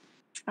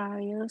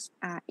trials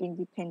are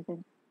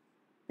independent.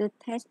 The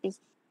test is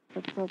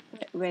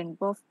appropriate when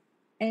both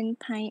n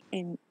pi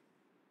and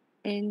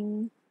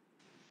n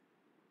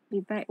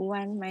divide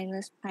 1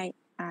 minus pi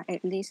are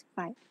at least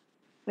 5.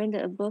 When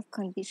the above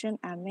conditions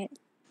are met,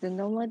 the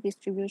normal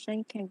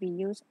distribution can be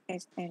used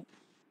as an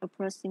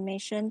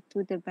approximation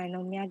to the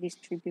binomial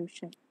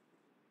distribution.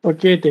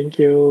 Okay, thank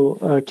you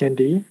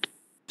Candy.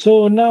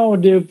 So now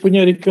dia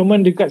punya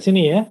requirement dekat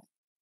sini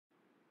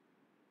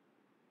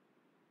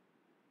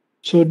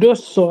So those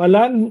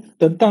soalan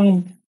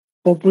tentang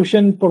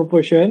population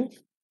proportion,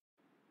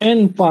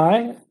 n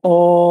pi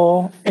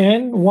or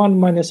n 1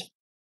 minus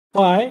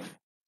pi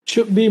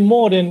should be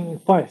more than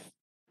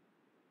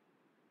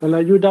 5. Kalau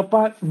you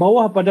dapat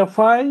bawah pada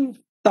 5,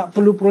 tak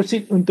perlu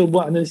proceed untuk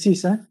buat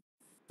analisis.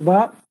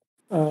 Sebab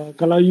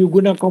kalau you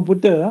guna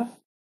komputer,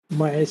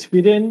 my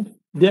experience,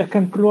 dia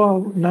akan keluar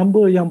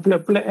number yang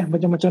pelik-pelik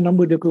macam-macam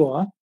number dia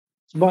keluar.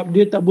 Sebab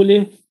dia tak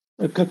boleh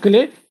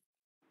calculate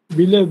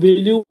bila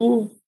value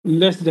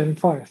less than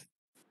 5.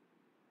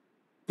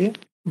 Okay?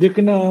 Dia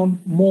kena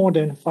more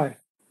than 5.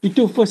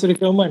 Itu first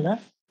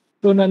requirement.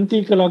 So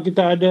nanti kalau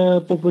kita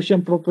ada proportion,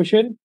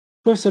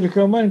 first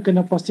requirement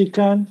kena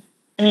pastikan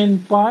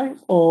n pi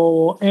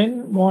or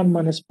n 1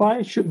 minus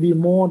pi should be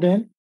more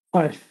than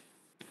 5.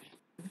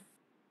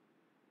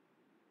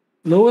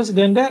 Lowest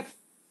than that,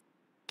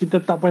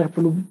 kita tak payah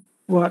perlu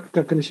buat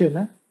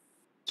calculation.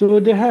 So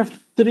they have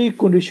 3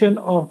 condition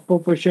of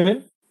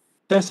proportion,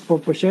 test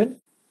proportion.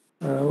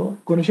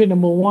 Condition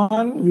number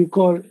 1, we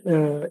call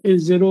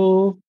A0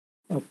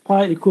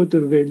 pi equal to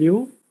the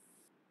value.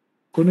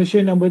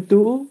 Condition number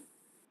 2,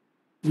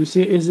 we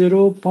say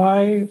A0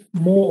 pi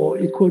more or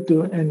equal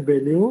to n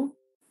value.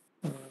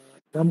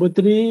 Number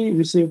 3,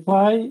 we say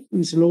pi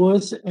is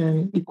lowest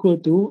and equal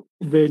to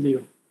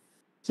value.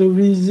 So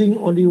we're using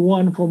only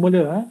one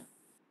formula.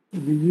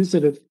 We use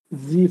the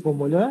Z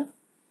formula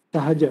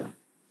sahaja.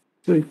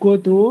 So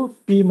equal to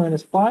P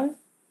minus pi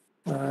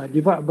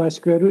divided by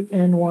square root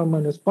n1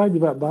 minus pi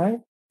divided by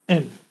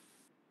n.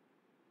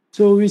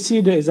 So we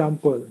see the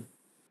example.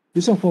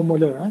 This one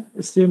formula,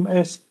 same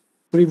as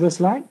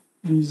previous slide,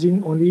 using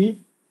only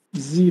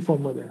Z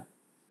formula.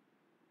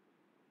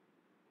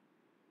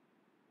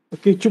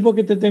 Okay, cuba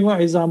kita tengok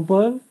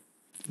example.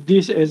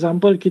 This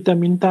example kita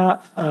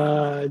minta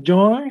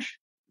George.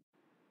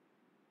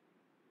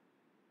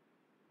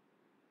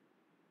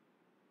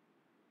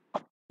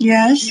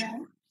 Yes.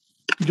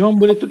 John,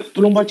 boleh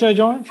tolong baca,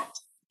 John?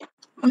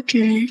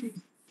 Okay.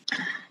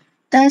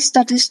 Test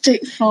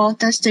statistic for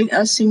testing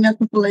a single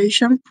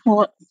population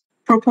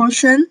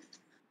proportion.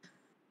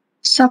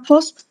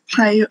 Suppose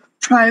prior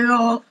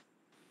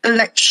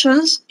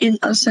elections in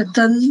a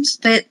certain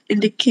state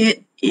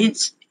indicate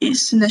it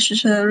is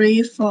necessary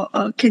for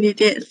a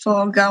candidate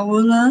for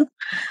governor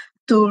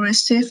to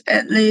receive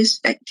at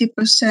least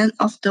 80%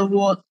 of the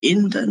vote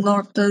in the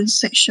northern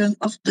section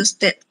of the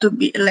state to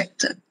be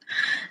elected.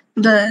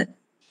 The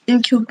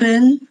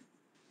incumbent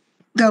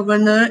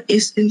governor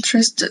is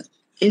interested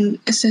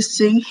in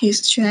assessing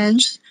his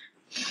chance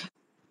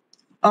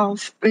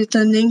of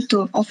returning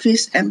to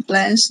office and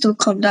plans to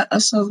conduct a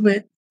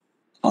survey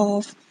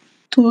of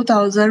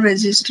 2,000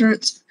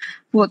 registered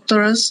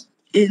voters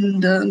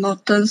in the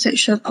northern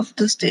section of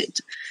the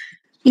state.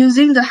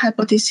 Using the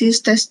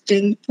hypothesis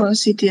testing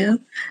procedure,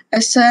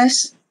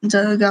 assess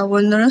the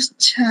governor's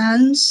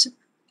chance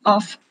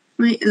of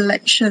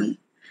re-election.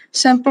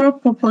 Sample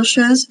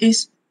proportions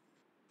is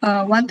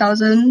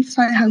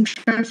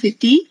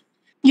 1,550.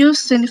 Use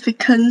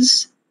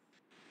significance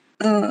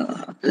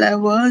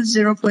level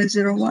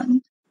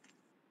 0.01.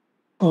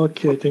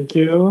 Okay, thank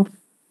you.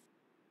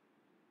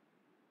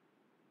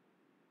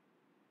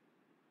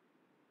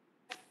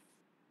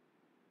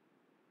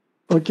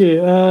 Okay,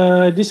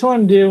 this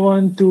one they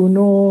want to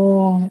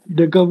know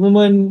the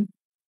governor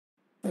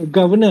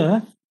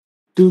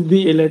to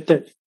be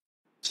elected.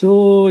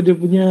 So dia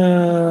punya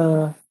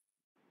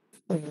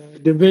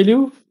the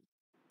value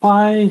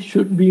pi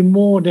should be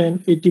more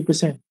than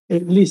 80%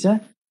 at least.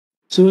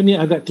 So ni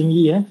agak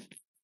tinggi.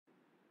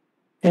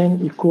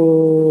 N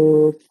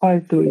equal pi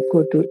to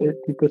equal to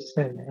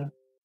 80%.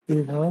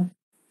 You know,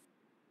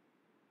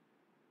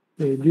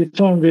 okay, this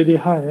one very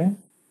high.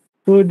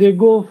 So they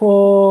go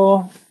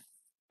for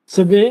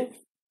survey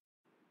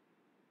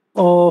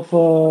of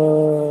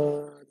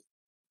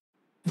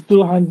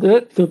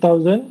 2,000,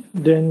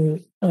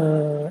 then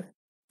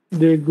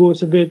they go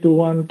survey to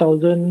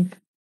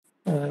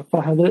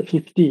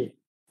 1,550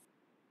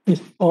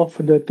 of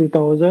the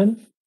 2,000,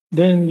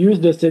 then use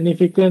the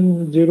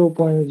significant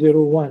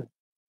 0.01.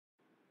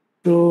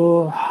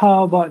 So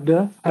how about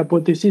the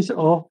hypothesis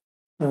of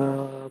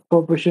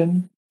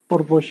proportion?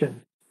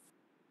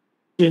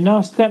 Okay,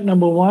 now step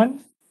number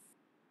one.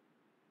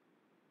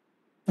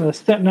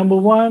 Step number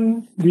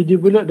one, we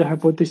develop the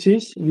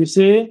hypothesis. We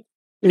say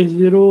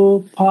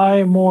H0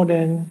 pi more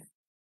than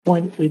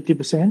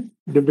 0.80%,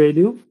 the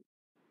value.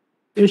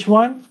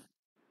 H1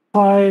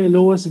 pi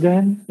lowest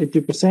than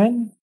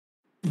 80%.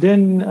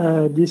 Then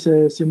this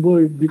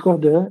symbol,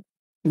 because the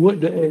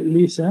word the at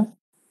least.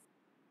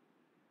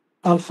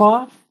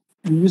 Alpha,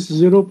 we use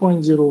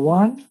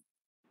 0.01.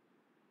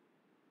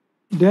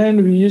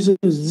 Then we use a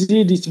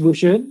Z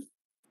distribution.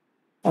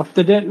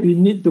 After that, we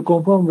need to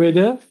confirm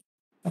whether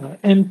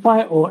n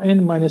pi or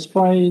n minus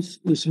pi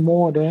is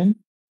more than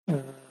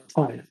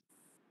 5.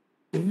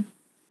 Okay.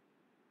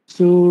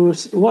 So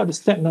what is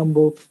step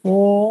number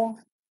 4?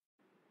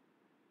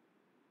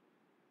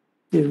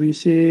 Okay, we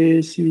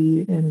say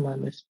Cn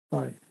minus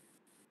 5.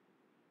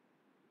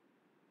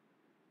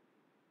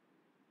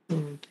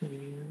 Okay.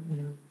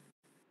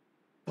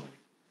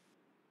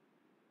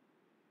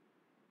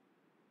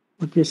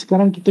 Okay,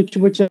 sekarang kita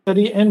cuba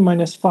cari n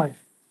minus 5.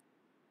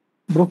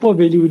 Berapa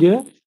value dia?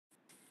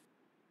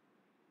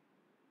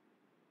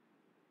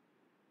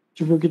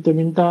 Cuba kita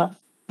minta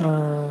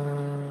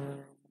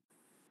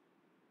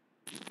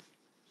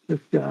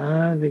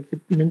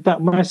minta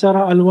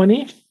Masyarah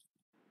Alwani.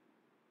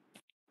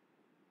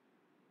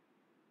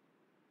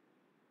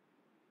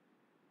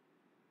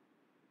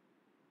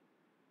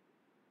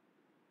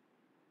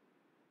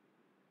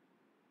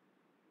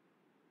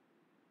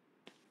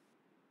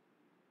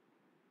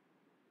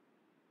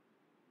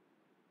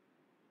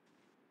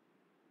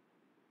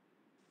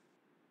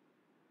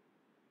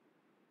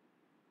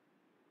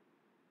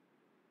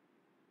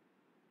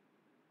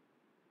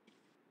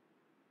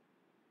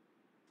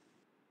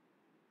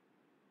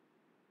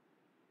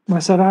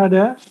 Masyarah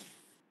ada?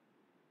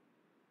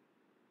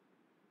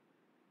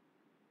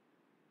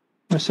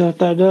 Masyarah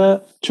tak ada.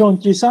 Chong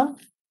Kisang?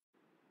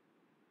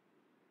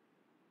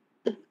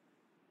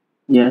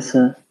 Yes,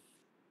 sir.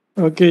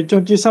 Okay,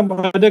 Chong Kisang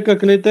ada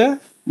calculator?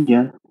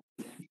 Yeah.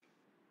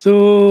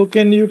 So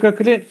can you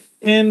calculate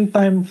n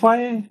times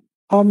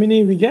 5? How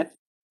many we get?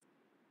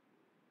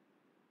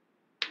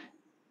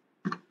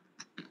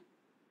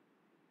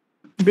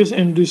 Based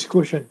on this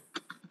question.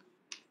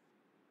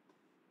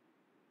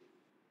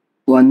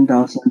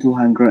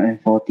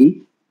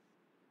 1,240.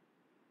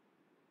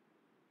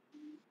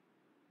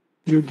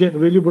 You get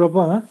value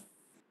berapa?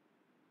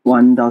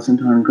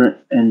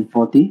 1,240.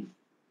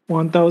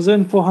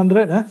 1,400?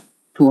 200.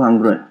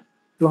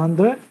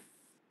 200?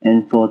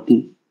 And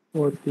 40.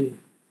 40.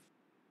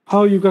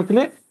 How you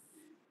calculate?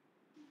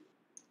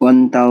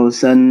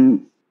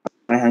 1,550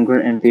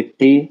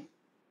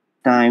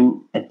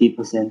 times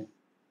 80%.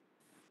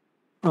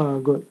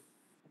 Good.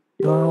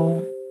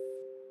 Now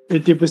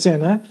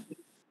 80%.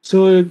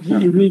 So if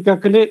we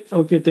calculate,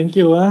 okay, thank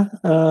you.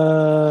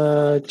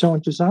 Chong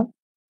Kisang.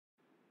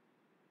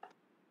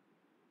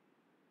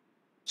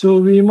 So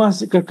we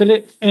must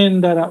calculate n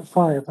darab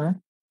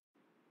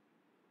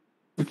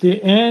 5.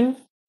 Okay, n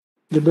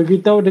dia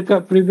beritahu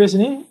dekat previous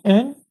ni,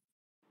 n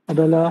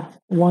adalah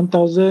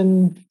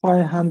 1,550.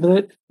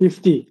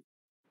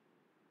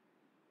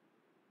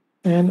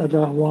 N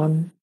adalah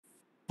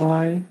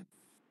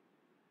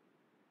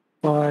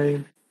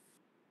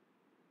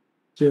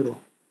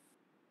 1,550.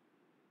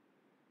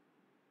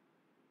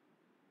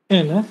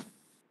 N.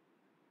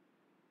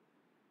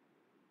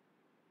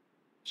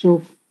 So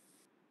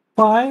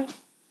pi,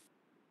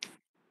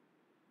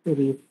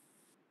 sorry,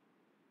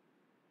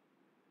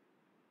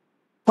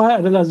 pi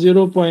adalah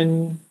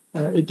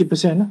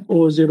 0.80%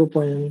 or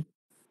 0.8.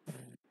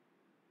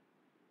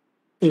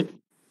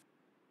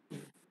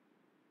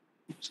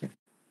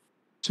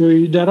 So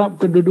you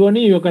darab kedua-dua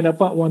ni, you akan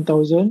dapat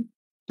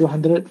 1,240.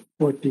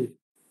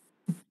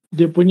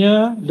 Dia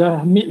punya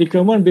dah meet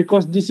requirement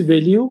because this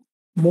value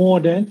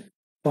more than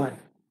 5.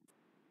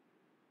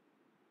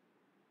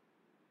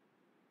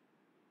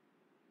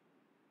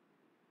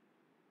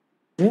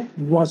 Okay,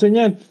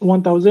 maksudnya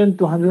 1,240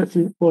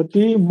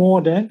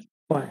 more than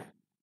 5.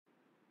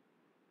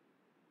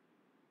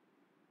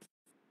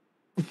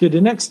 Okay,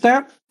 the next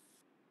step,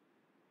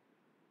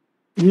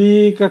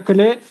 we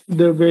calculate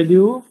the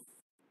value,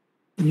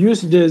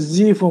 use the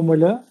Z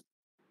formula.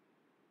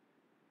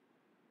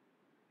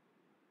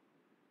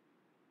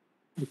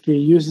 Okay,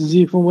 use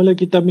Z formula,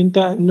 kita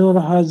minta Nur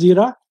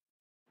Hazira.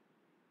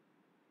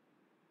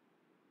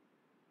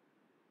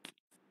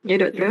 Ya,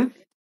 doktor.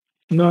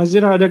 Nur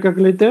Hazira ada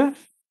calculator?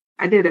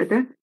 Ada,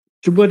 doktor.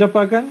 Cuba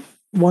dapatkan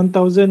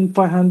 1550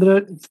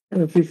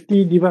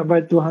 divide by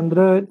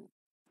 200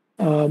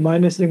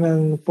 minus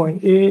dengan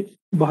 0.8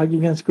 bahagi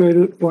dengan square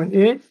root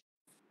 0.8.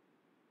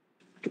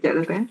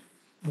 Kejap, doktor.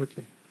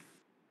 Okay.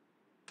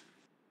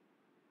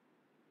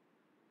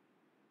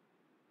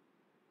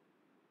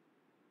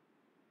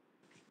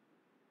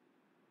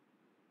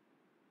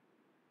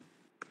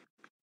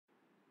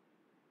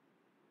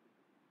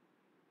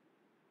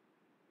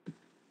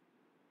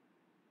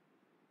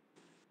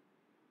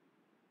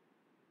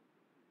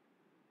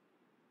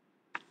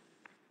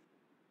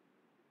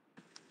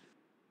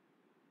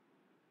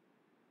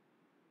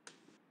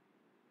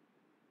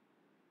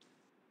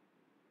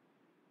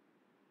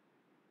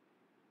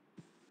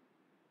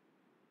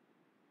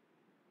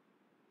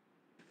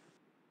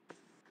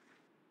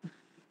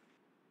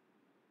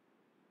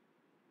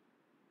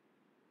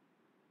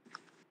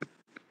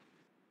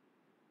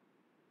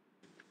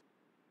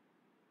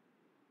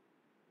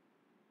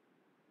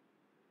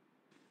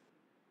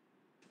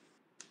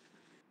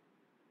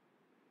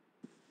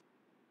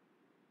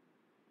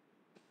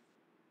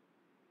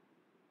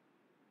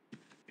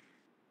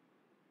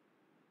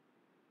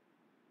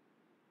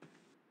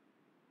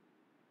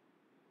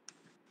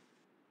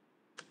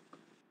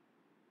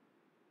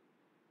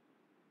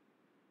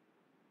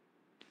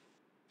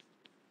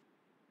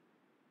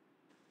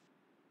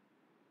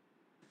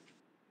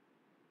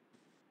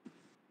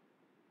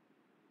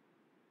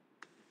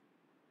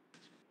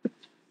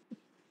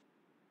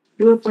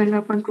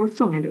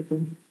 $2.80 ya,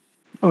 doktor.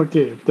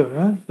 Okay,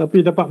 betul.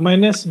 Tapi dapat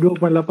minus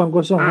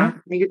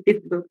 2.80.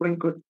 Negatif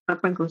 2.80.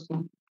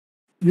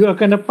 You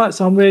akan dapat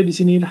somewhere di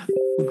sini lah.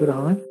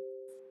 Kurang.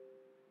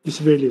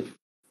 This value.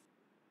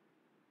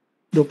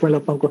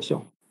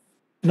 2.80.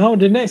 Now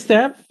the next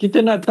step,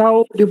 kita nak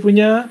tahu dia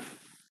punya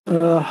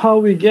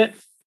how we get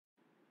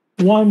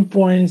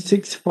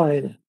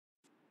 1.65.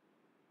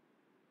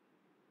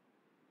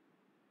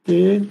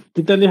 Okay,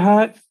 kita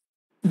lihat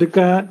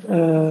dekat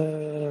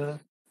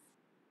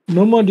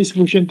normal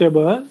distribution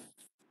table.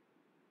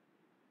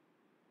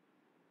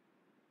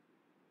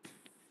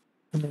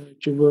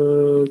 Cuba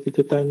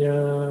kita tanya.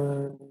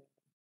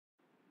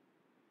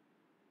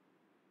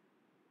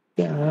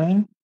 Ya.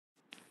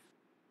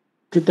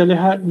 Kita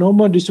lihat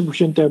normal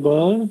distribution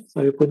table.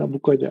 Saya pun nak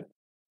buka sekejap.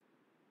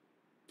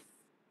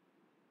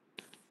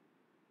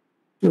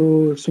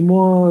 So,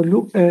 semua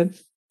look at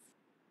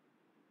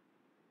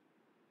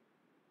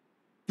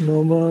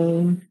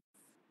normal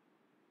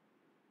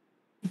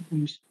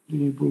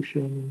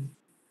distribution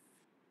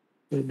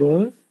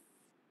table.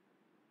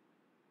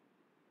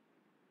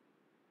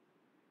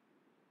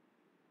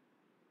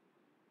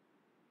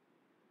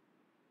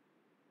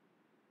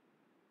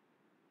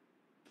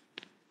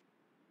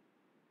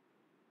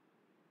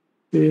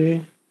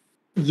 Okay,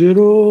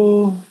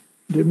 0,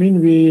 that means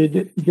we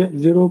get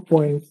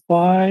 0.5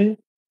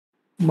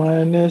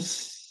 minus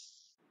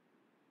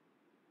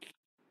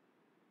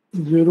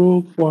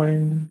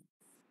 0.05.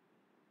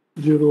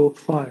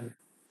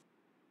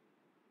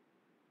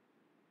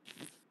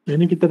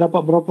 Ini kita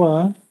dapat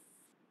berapa?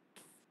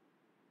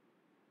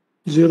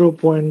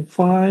 0.5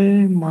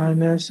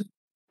 minus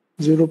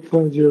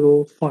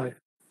 0.05.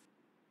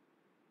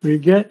 We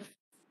get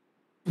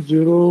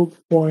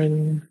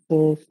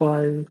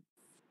 0.4500.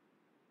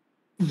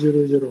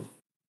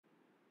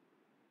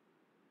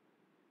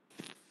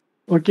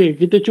 Okey,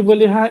 kita cuba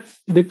lihat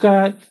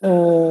dekat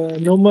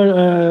normal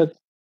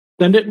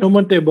standard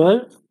normal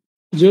table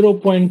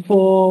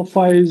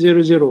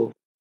 0.4500.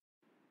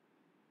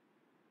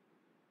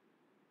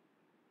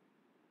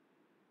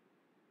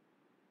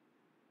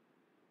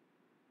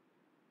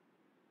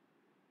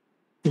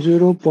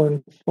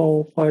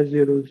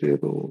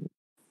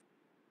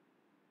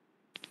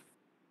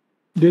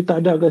 Dia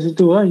tak ada kat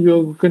situ.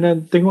 You kena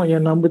tengok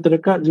yang number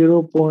terdekat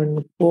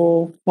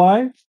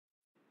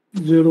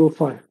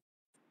 0.4505.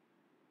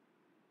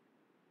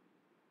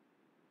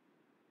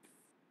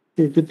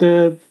 Okay,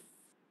 kita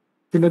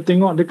kena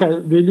tengok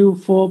dekat value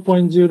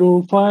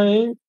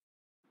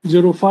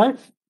 4.0505.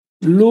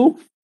 Look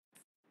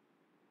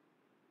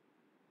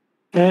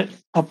at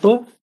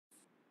apa?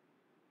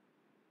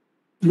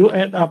 Look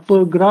at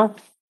upper graph,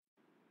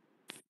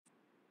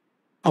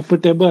 upper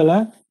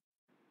table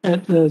at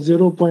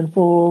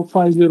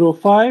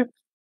 0.4505,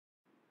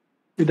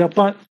 you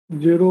dapat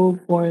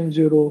 0.05.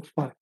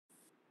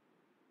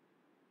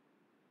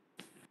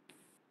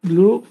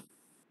 Look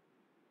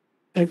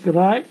at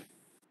right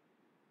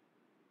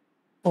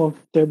of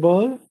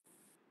table,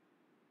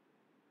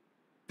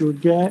 you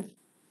get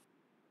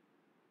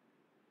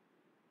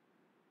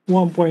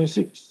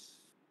 1.6.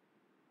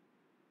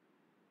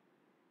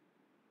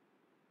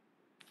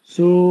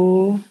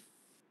 So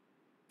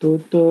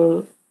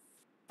total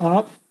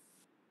up,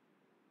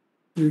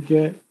 you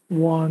get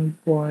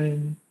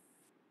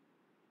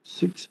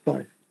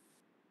 1.65.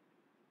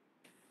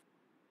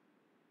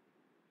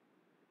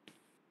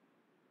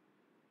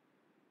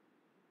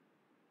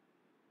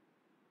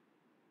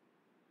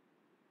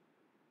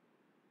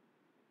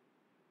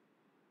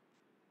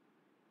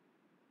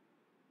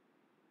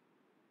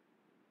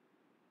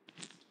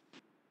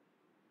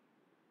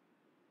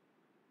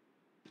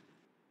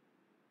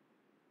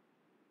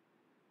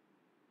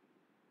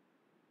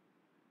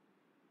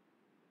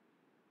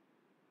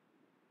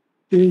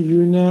 Okay,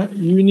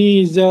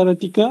 Uni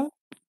Zaratika.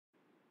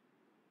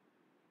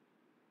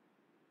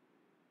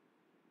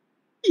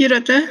 Ya,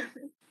 Doktor.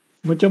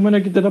 Macam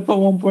mana kita dapat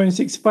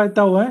 1.65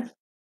 tahu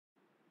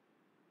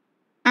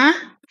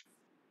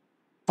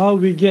How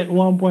we get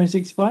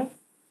 1.65?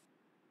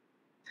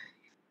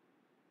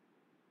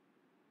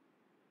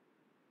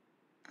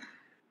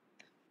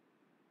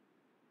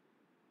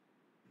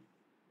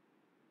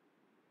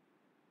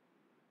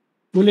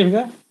 Boleh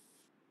ke?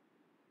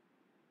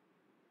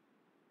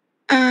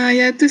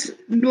 Ya tu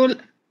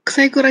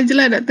saya kurang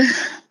jelas, Doktor.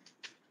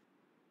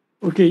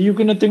 Okay, you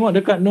kena tengok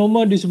dekat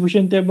normal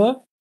distribution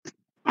table.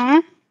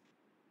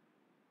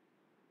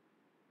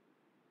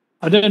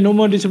 Ada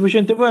normal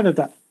distribution table ada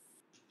tak?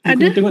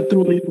 You kena tengok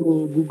through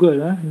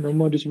Google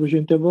normal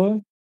distribution table.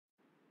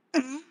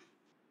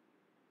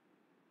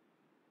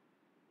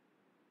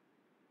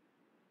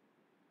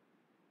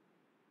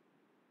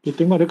 Kita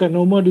tengok dekat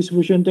normal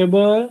distribution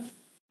table.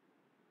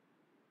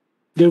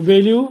 The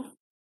value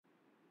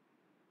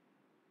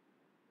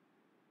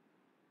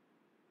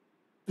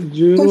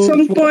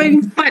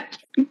 0.4505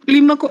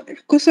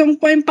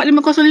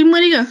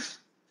 ni ke?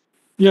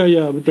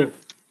 Ya, betul.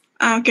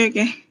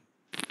 Okey.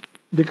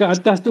 Dekat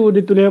atas tu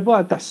dia tulis apa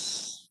atas?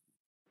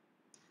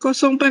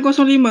 0.05.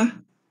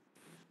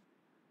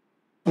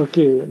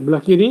 Okey,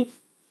 belah kiri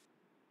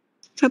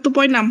 1.6.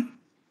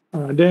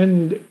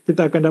 Then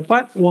kita akan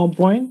dapat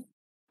 1.65.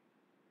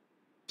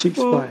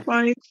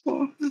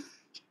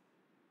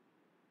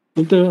 454.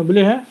 Betul,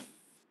 boleh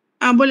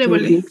Boleh.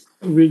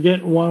 We get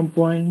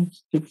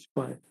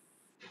 1.65.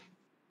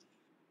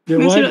 Jadi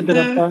Terima kasih, kita Doktor.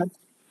 dapat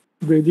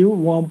value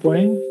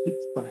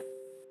 1.65.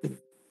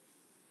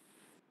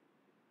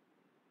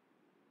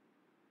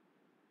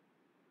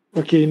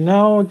 Okay,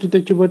 now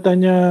kita cuba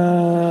tanya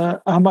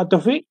Ahmad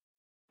Taufik.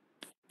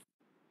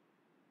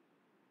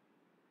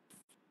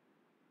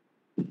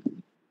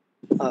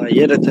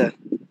 Ya, Doktor.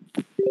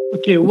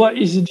 Okay, what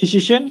is the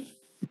decision?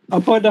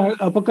 Apakah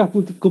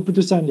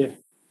keputusan dia?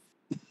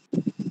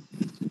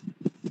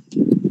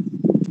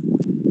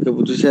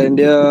 Keputusan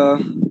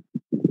dia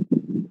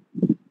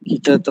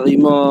kita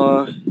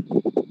terima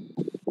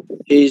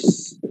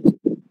is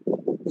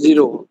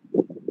 0.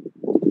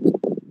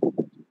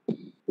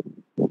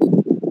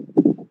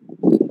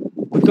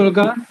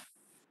 Betulkah?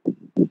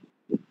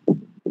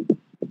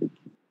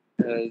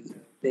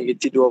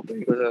 Negatif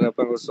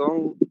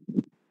 2.080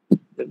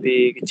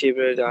 lebih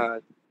kecil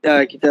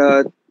dah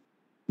kita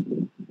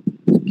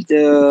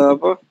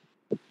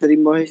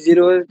terima is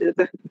 0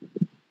 Doktor.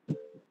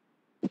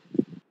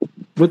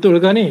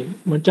 Betulkah ni?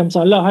 Macam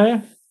salah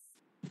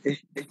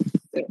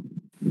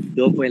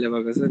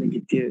 2.80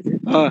 negatif.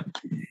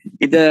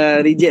 Kita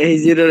reject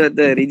is 0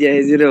 Doktor.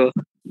 Reject is 0.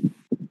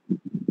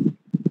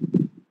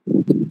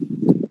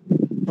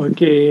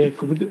 Okay,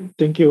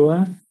 thank you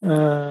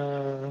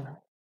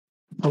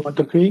Ahmad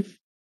Taufik.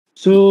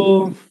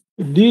 So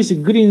this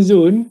green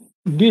zone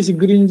is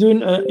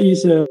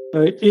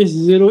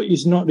S0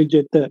 is not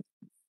rejected.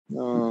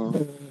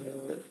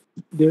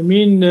 They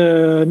mean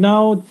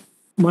now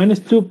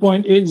minus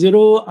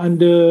 2.80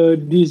 under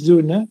this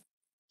zone.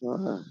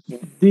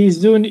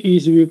 This zone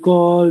is we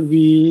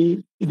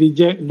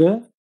reject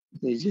the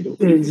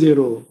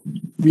S0.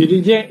 We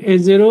reject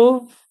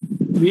S0,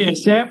 we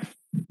accept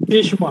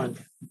H1.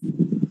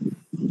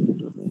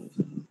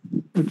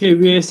 Okay,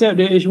 we accept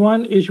the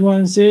H1.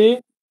 H1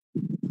 say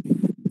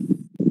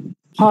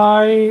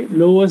pi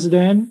lowest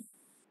than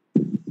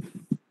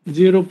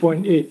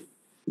 0.8.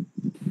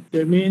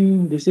 That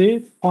means they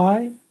say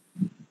pi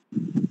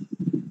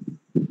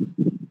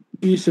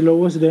is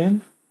lowest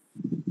than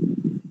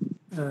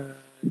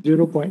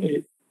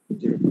 0.8.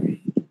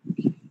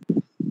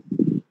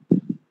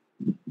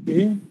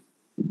 Okay,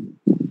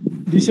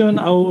 this one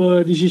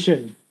our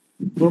decision.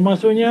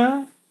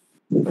 Bermaksudnya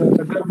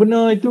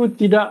governor itu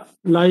tidak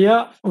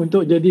layak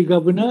untuk jadi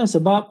governor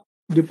sebab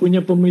dia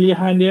punya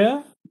pemilihan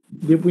dia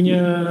punya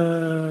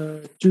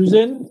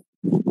chosen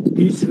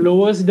is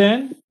lowest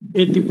than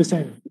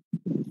 80%.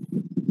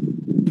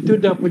 Itu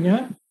dah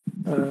punya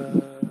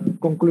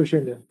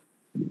conclusion dia.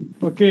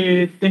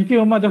 Okay, thank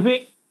you Ahmad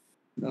Taufik.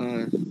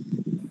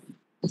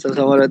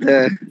 Sama-sama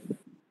Doktor.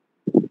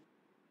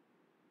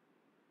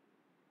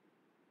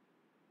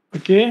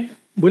 Okay,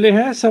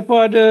 boleh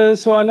siapa ada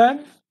soalan?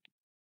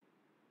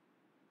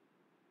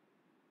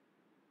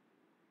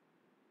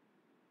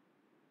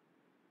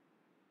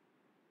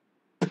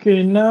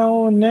 Okay,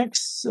 now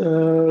next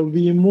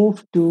we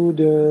move to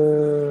the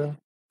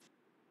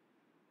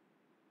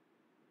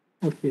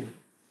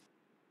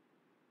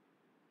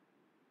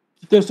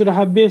kita sudah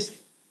habis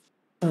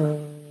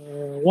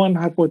one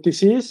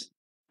hypothesis.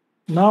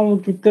 Now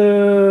kita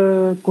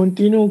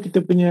continue kita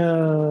punya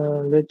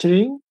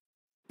lecturing,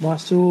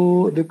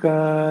 masuk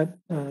dekat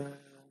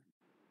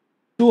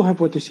two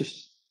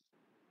hypothesis.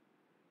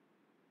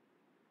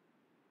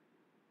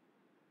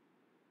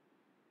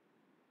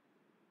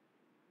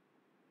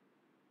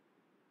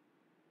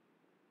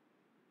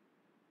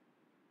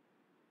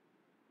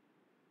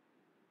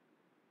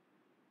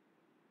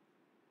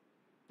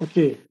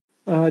 Okay.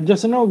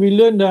 Just now we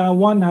learned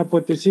one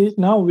hypothesis.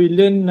 Now we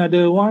learn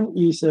another one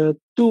is a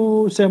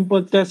two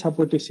sample test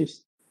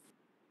hypothesis.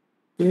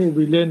 Okay,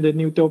 we learn the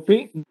new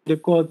topic. They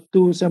call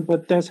two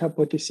sample test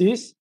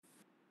hypothesis.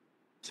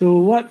 So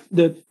what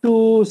the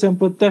two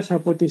sample test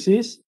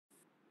hypothesis?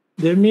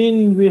 They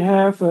mean we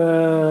have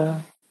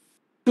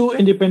two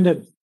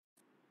independent.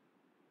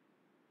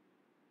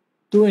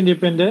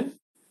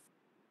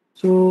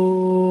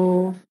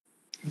 So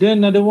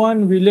then another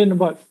one we learn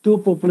about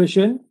two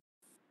population.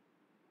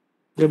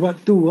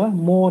 About two,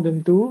 more than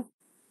two.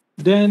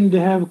 Then they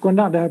have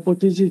conduct the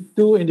hypothesis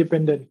two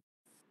independent.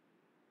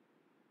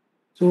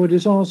 So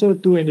this one also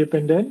two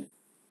independent.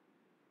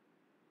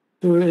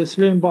 So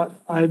explain about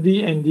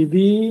IB and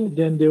DB,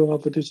 then they will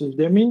hypothesis.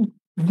 That means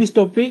this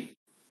topic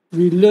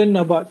we learn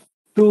about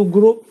two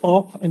group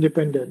of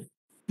independent.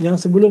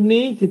 Yang sebelum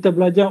ni kita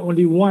belajar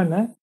only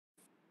one.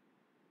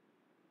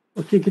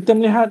 Okay, kita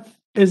melihat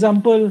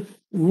example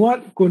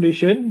what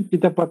condition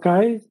kita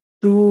pakai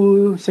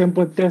two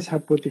sample test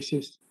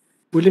hypothesis.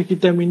 Boleh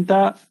kita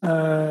minta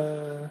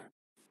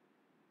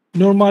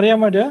Nur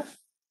Mariam ada?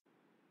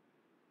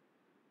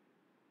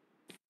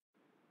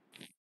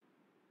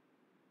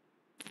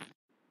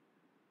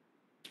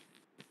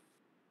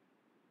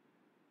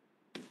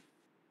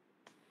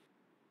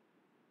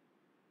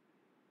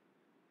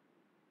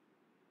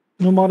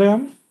 Nur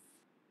Mariam?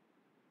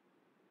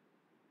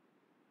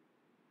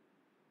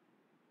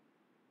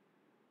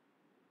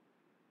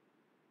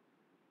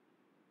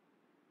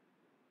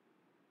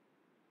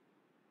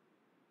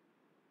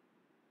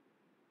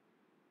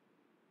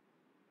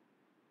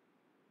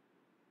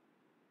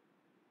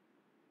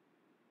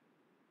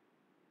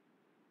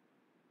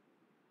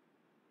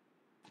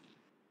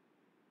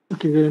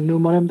 Okay, Nur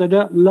Mariam tak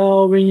ada.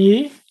 Lau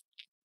Wenyi?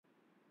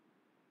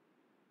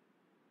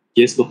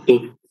 Yes,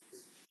 Doktor.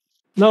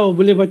 Lau,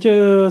 boleh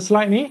baca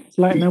slide ni?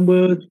 Slide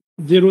number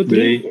 03.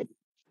 Boleh.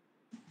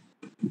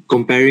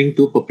 Comparing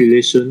two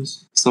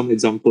populations, some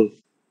example.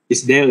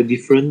 Is there a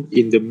difference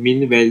in the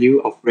mean value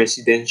of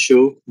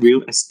residential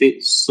real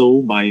estate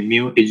sold by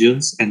male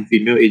agents and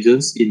female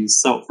agents in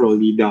South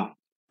Florida?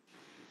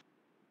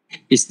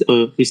 Is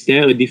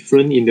there a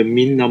difference in the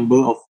mean number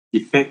of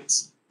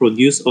defects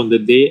produced on the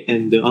day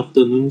and the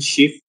afternoon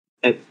shift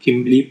at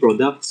Kimberly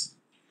Products?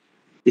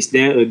 Is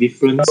there a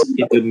difference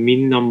in the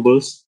mean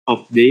numbers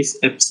of days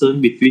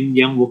absent between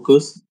young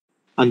workers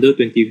under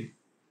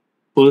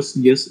 21st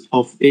years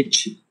of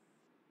age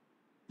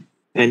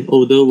and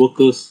older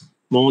workers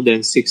more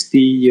than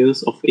 60 years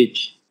of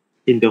age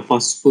in the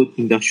fast food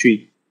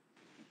industry?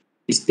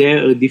 Is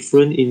there a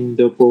difference in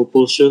the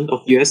proportion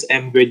of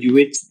USM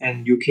graduates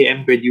and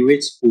UKM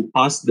graduates who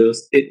pass the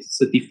state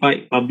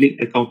certified public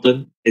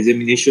accountant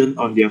examination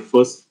on their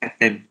first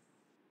attempt?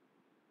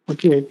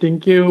 Okay,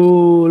 thank you,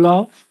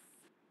 Lau.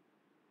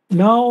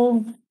 Now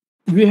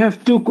we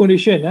have two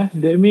conditions.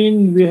 That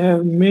means we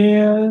have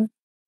male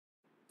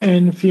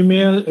and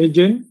female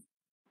agent.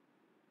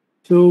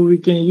 So we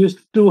can use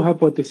two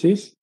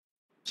hypotheses.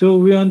 So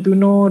we want to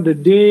know the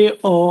day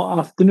or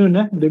afternoon.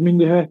 That means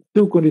they have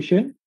two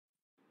conditions.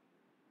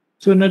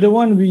 So another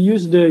one, we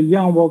use the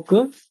young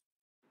workers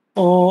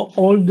or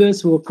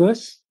oldest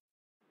workers.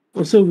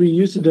 Also we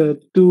use the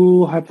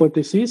two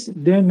hypotheses.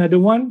 Then another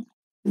one,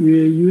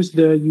 we use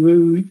the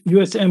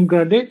USM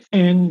graduate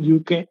and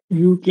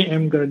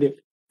UKM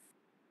graduate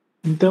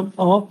in terms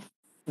of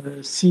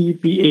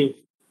CPA.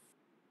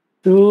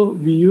 So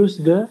we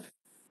use the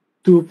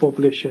two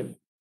population.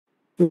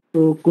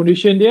 So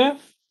condition dia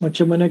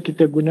macam mana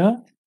kita guna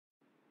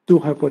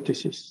two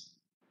hypothesis.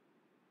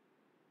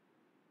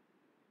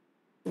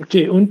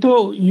 Okay,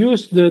 untuk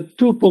use the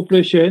two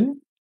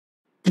population,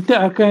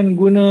 kita akan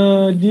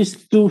guna these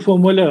two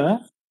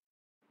formula.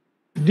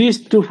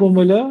 These two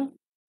formula,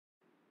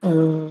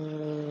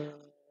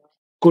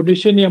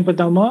 condition yang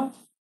pertama,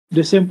 the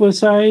sample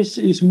size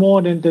is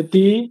more than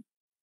 30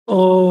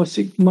 or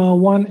sigma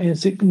 1 and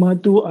sigma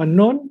 2 are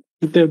known,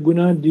 kita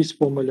guna this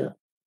formula.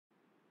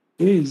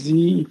 Okay, Z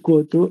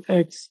equal to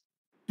X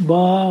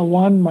bar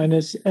 1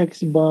 minus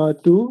X bar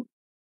 2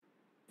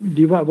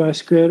 divided by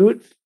square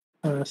root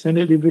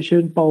standard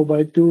deviation power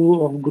by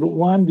 2 of group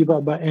 1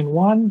 divided by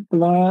N1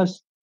 plus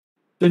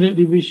standard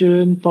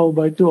deviation power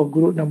by 2 of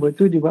group number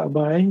 2 divided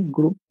by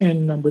group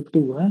N number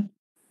 2.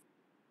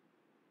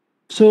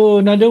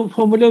 So another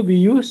formula we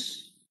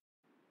use,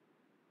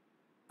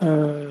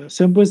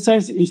 sample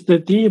size is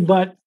 30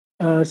 but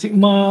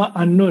sigma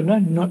unknown,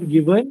 not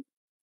given.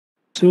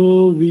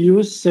 So we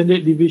use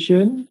standard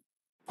deviation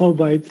power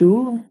by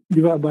 2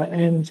 divided by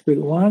N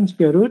square root 1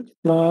 square root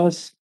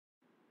plus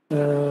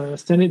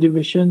standard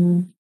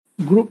deviation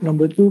group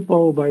number 2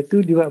 power by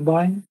 2 divided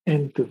by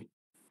n2.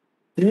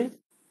 Okay,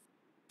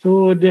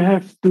 so they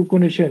have two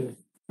conditions,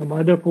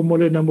 either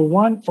formula number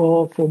 1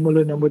 or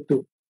formula number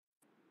 2.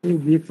 It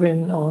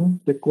depends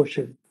on the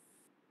quotient.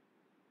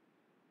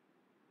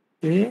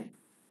 Okay,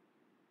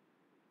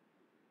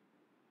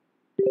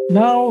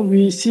 now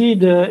we see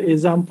the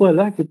example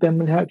lah, kita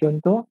melihat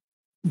contoh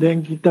dan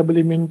kita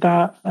boleh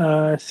minta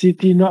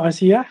Siti Nur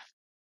Asiah.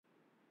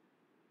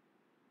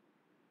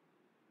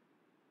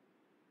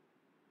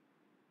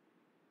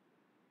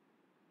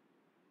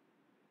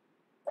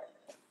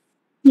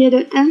 Ya,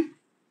 Doktor.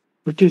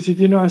 Okey,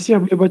 Siti Nur Asiah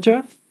boleh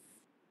baca?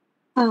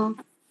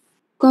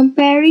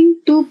 Comparing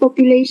two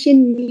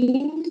population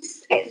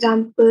means,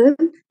 example,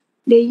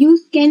 the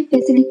U-Scan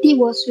facility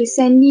was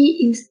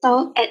recently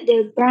installed at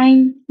the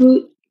Brine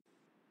Road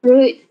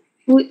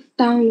Food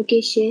Town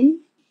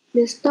location.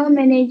 The store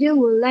manager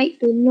would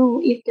like to know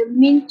if the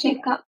mean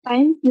checkout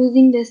time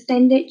using the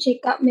standard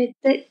checkout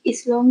method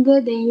is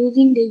longer than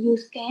using the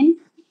U-Scan.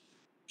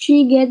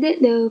 She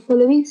gathered the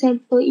following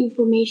sample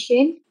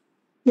information.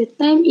 The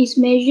time is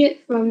measured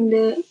from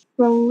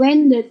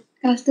when the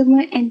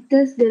customer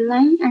enters the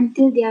line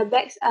until their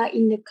bags are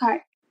in the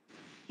cart.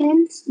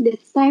 Hence, the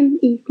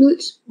time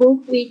includes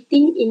both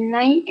waiting in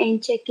line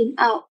and checking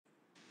out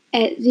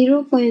at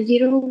 0.01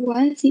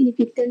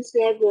 significance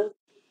level.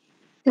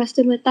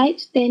 Customer type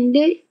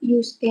standard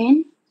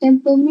U-Scan,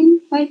 sample mean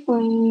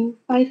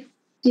 5.50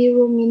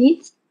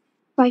 minutes,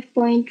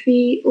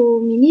 5.30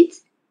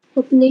 minutes,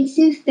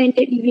 population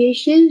standard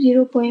deviation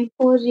 0.40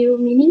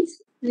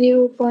 minutes,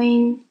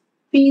 0.30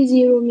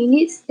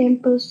 minutes,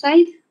 sample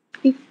size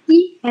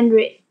 50,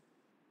 100.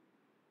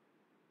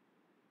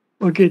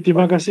 Okey,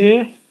 terima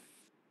kasih.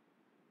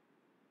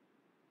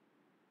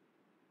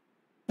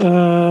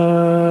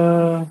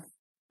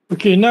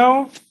 Okay,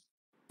 now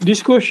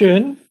this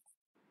question,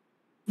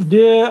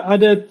 there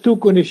ada two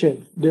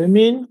condition. That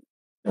mean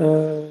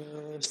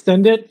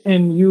standard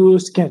and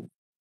U-Scan.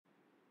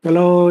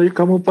 Kalau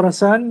kamu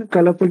perasan,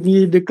 kalau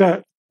pergi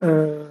dekat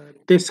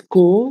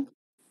Tesco,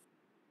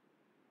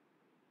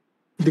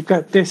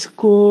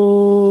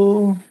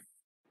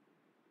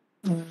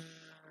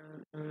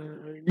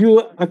 you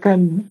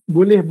akan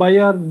boleh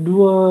bayar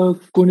dua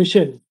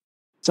condition.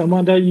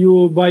 Sama ada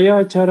you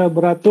bayar cara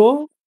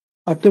beratur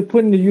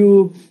ataupun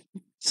you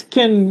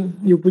scan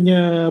you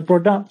punya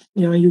produk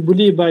yang you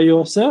beli by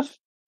yourself.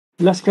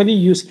 Last kali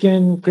you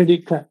scan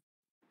credit card.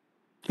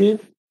 Okay,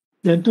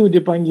 yang tu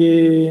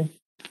dipanggil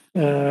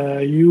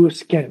you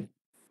scan.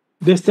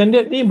 The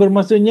standard ni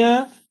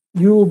bermaksudnya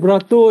you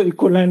beratur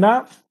ikut line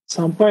up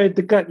sampai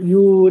dekat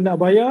you nak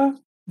bayar,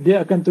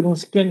 dia akan tolong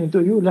scan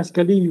untuk you. Last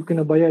kali you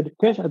kena bayar di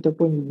cash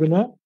ataupun you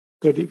guna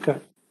credit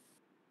card.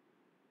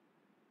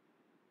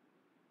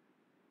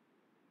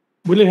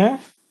 Boleh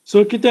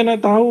So kita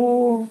nak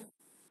tahu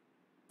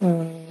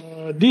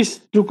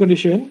these two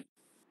condition,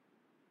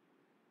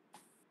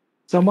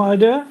 sama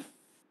ada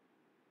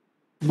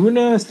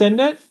guna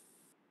standard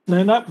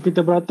line up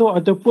kita beratur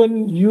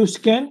ataupun you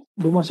scan,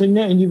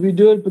 bermaksudnya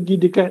individual pergi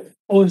dekat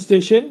all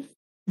station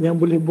yang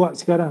boleh buat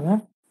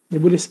sekarang dia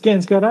boleh scan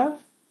sekarang.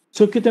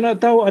 So kita nak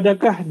tahu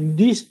adakah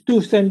these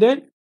two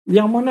standard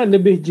yang mana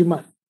lebih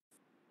jimat,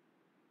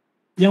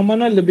 yang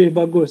mana lebih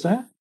bagus.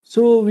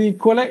 So we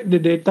collect the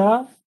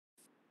data,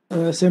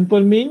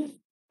 sample mean.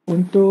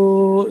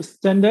 Untuk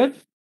standard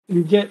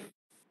we get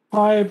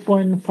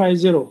 5.50.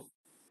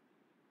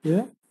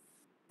 Yeah.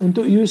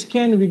 Untuk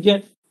U-Scan we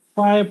get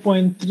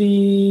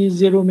 5.30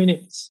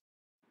 minutes.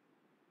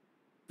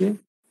 Okay.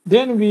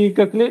 Then we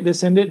calculate the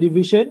standard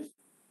deviation.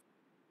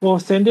 For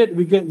standard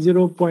we get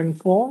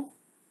 0.4.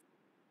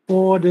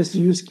 For the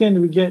U-Scan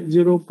we get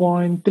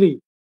 0.3.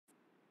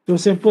 So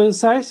sample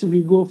size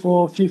we go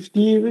for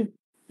 50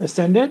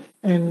 standard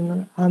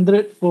and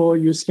 100 for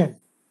U-Scan.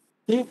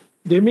 Okay.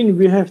 That means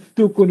we have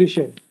two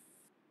conditions,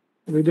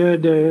 whether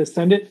the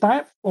standard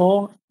type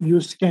or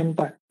U-Scan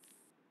type.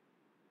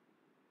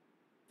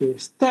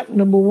 Okay, step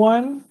number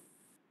 1,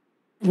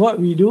 what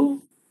we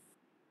do,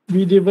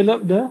 we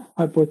develop the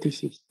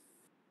hypothesis.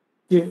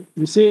 Okay,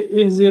 we say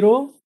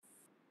A0,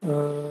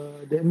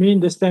 that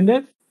means the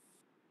standard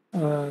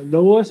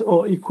lowest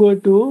or equal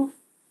to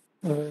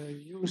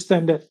U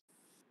standard.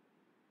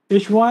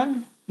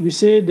 H1, we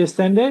say the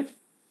standard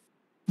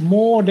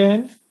more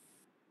than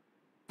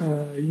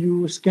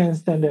U-Scan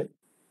standard.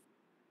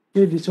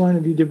 Okay, this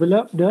one we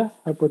develop the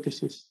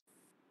hypothesis.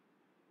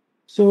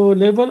 So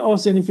level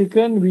of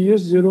significance we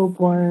use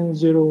 0.01.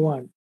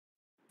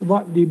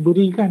 Sebab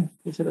diberikan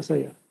salah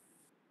saya.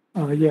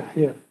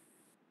 Here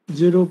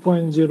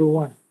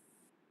 0.01.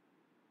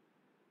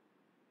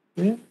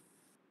 Okay.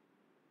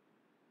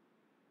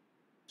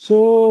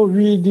 So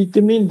we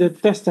determine the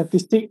test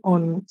statistic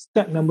on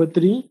step number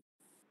 3.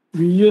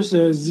 We use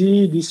a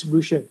Z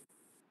distribution.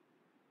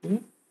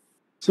 Okay.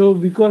 So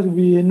because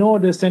we know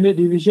the standard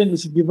deviation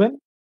is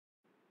given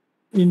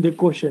in the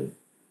quotient.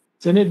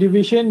 Standard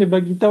deviation dia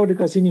bagi tahu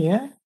dekat sini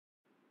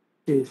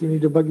Okay,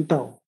 sini dia bagi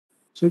tahu.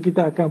 So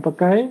kita akan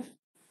pakai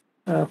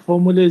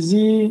formula Z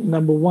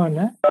number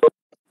 1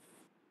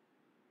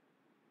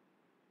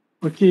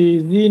 Okay,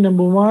 Z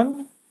number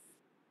 1.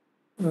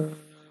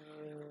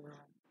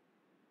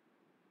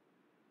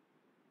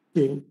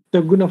 Okay,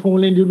 kita guna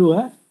formula ini dulu.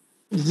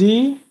 Z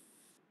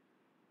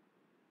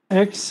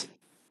X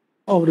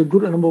of the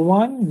group number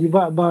 1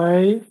 divided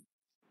by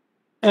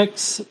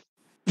X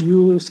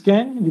U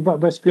scan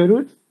divided by square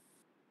root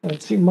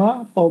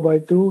sigma power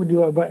by 2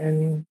 divided by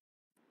N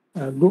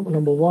group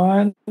number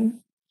 1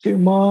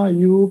 sigma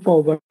U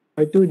power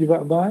by 2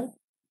 divided by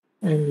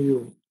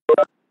NU.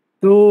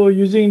 So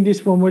using this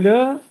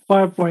formula,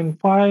 5.5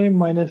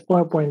 minus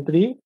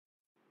 5.3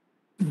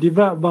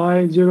 divided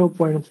by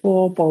 0.4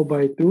 power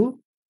by 2,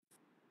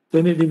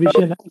 standard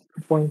deviation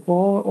 0.4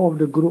 of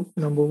the group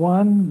number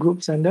 1, group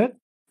standard.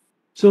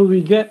 So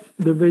we get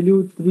the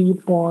value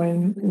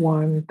 3.13.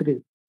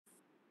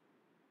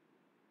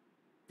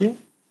 Okay.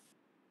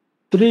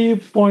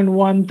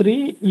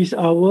 3.13 is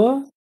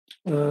our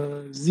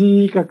Z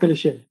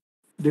calculation.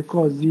 They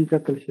call Z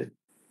calculation.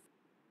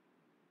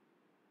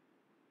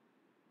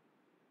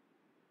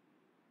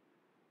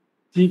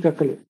 Z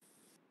calculate.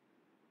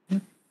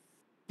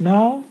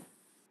 Now,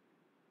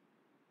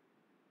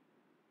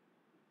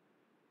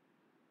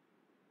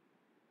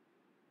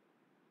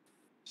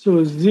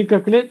 so Z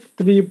calculate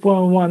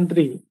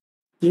 3.13.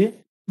 Okay.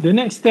 The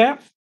next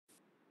step,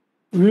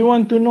 we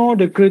want to know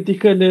the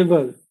critical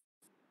level.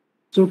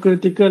 So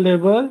critical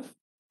level,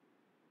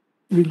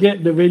 we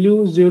get the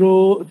value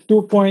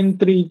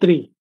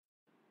 2.33.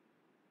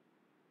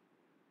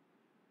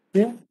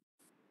 Okay.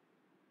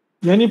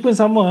 Yang ni pun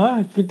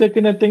sama, kita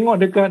kena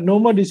tengok dekat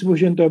normal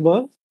distribution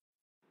table.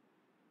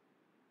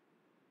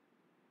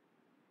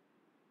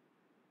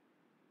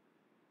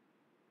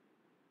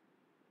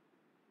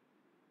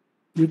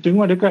 You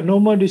tengok dekat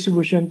normal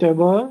distribution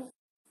table,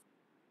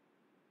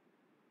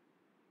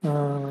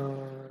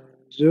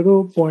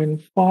 0.5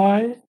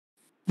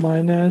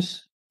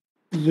 minus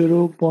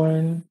 0.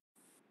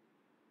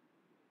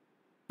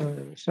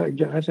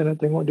 Sekejap saya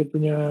nak tengok dia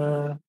punya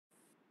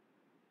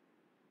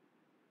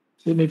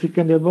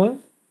significant level.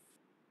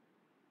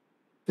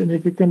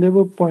 Significant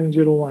level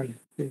 0.01.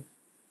 Okay.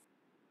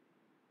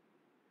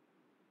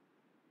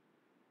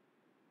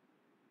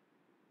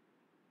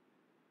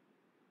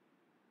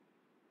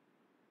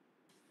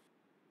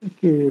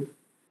 Okay,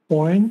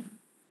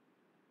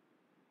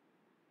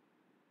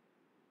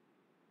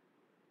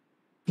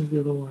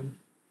 0.01.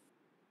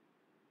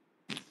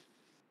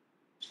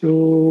 So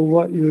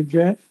what you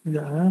get,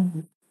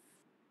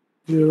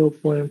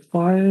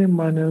 0.5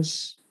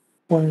 minus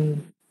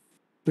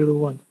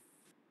 0.01.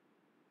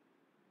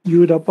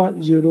 You dapat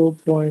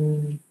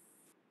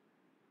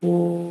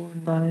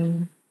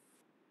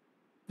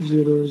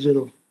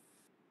 0.4900.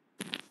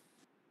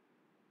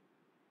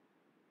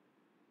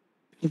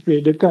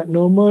 Okay, dekat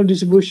normal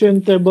distribution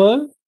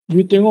table,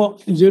 you tengok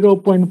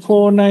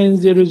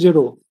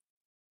 0.4900.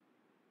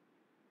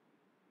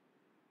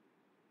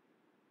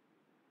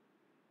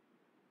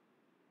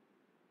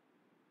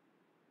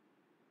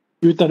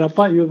 You tak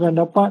dapat, you akan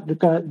dapat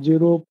dekat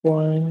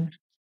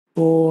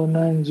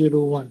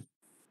 0.4901.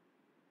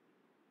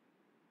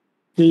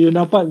 Okay, you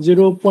dapat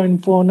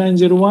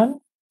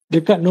 0.4901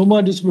 dekat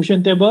normal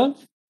distribution table.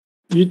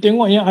 You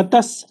tengok yang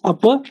atas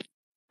apa?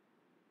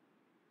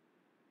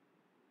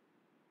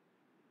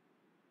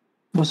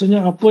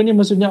 Maksudnya apa ni?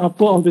 Maksudnya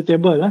upper of the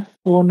table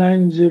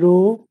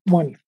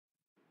 4901.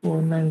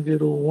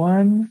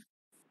 4901.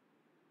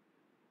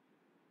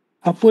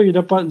 Apa you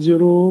dapat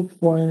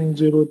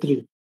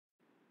 0.03.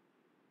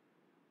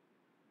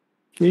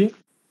 Okay.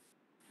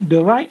 The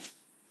right.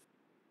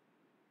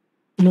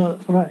 No,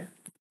 right.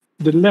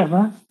 The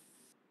left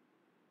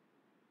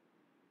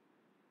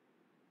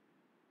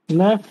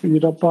left you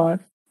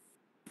dapat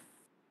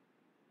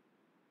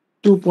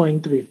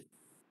 2.3.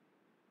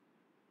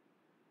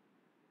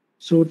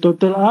 So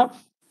total up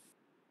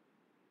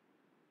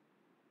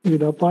you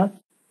dapat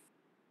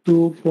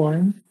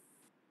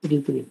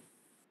 2.33.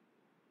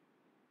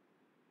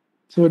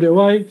 So that's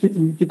why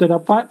kita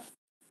dapat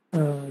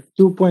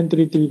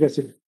 2.33 kat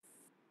sini.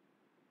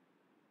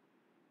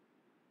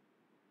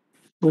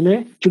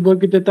 Boleh? Cuba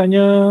kita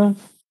tanya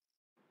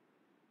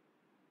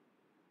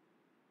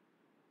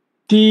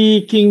T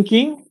King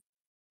King.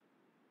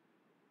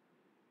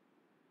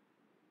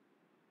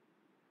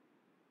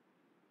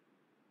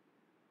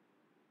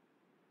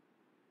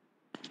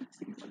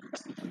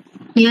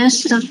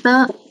 Yes,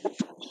 Doctor.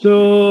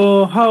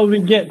 So how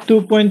we get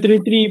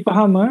 2.33,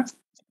 faham?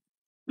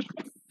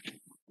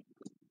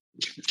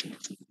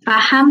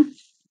 Faham.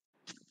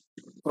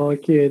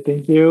 Okay,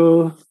 thank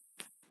you.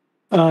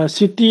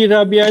 Siti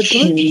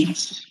Rabiatul.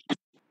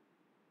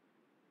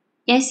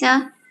 Yes,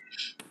 sir.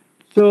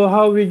 So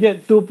how we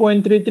get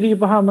 2.33,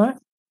 faham?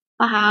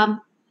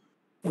 Faham.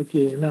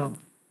 Okay, now.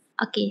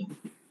 Okay.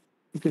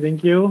 Okay,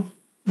 thank you.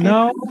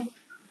 Now,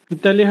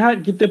 kita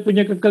lihat kita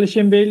punya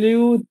calculation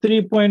value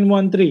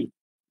 3.13.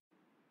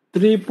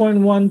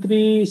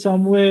 3.13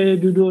 somewhere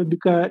duduk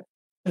dekat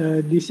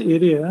this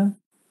area.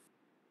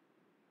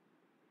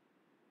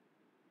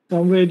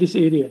 Somewhere this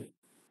area.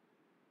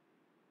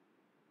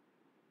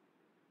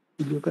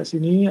 Duduk kat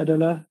sini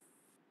adalah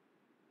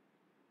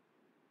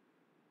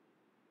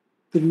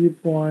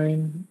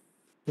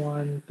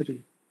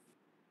 3.13.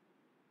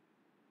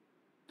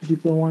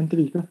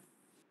 3.13 kah?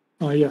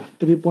 Ya,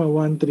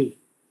 3.13.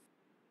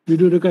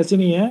 Duduk dekat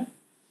sini ya.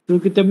 So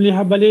kita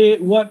melihat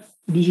balik what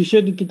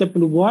decision kita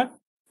perlu buat.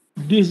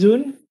 This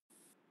zone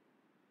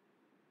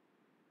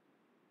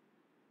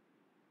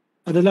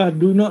adalah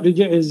do not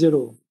reject as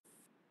zero.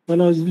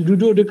 Kalau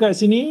duduk dekat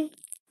sini,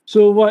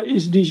 so what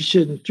is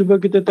decision? Cuba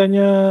kita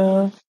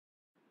tanya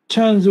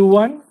Chang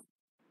Zuwan.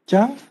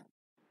 Chang?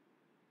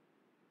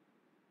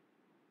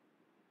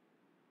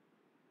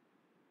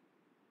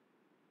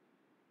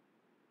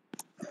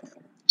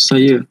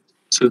 Saya.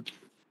 Sir.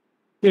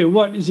 Okay,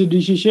 what is the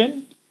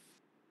decision?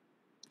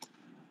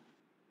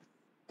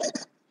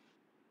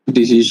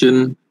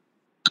 Decision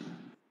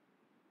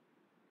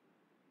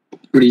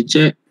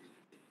reject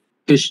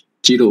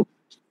H0.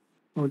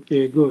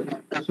 Okay, good.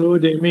 So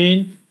that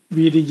means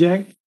we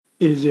reject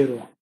A0.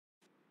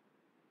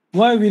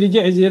 Why we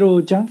reject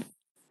A0, Chang?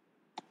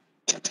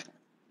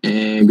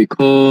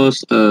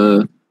 Because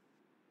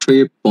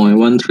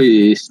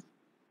 3.13 is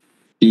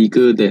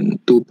bigger than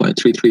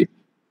 2.33.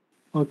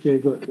 Okay,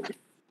 good.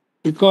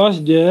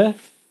 Because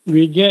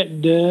we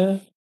get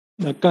the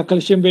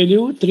calculation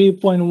value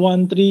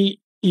 3.13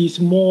 is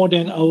more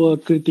than our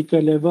critical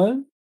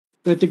level.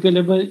 Critical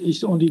level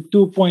is only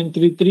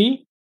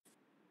 2.33.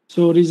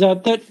 So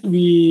resulted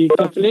we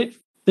calculate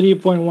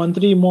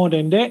 3.13 more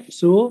than that.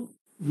 So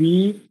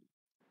we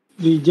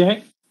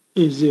reject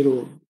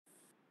A0.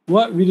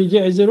 What we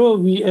reject A0,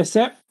 we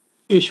accept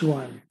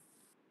H1.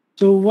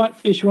 So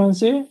what H1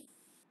 say?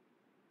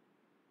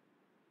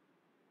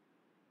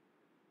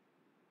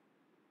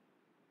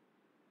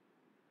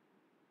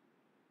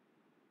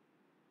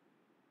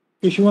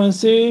 H1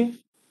 say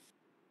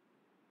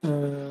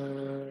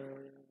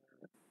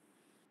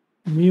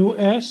mu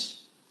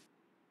S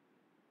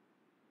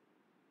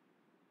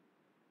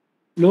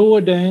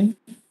lower than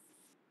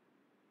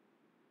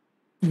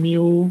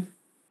mu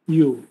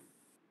U.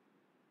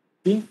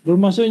 Okay.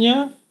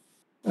 Bermaksudnya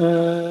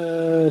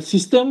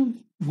sistem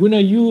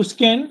guna U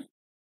scan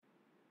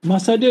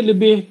masa dia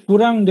lebih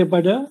kurang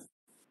daripada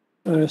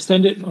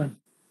standard one.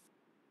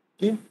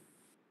 Okay.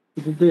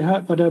 Kita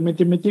lihat pada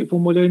matematik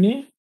formula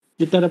ni,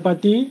 kita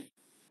dapati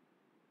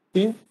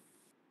okay,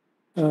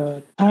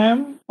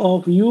 time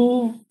of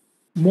U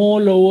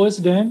more lower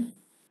than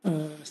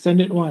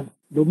standard one.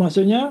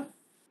 Bermaksudnya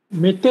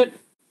method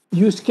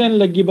U scan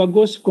lagi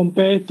bagus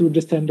compare to the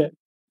standard.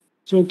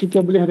 So kita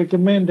boleh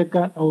recommend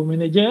dekat our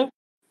manager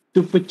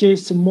to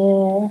purchase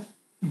more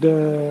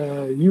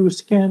the U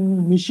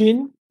scan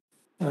machine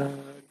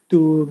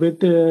to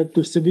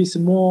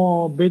service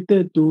more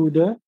better to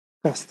the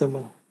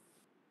customer.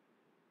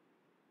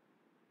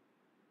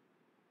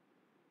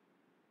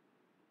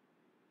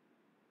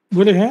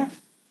 Boleh ya?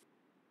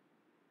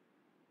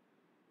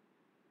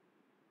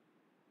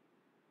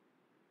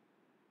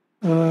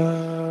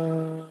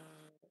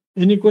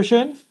 Any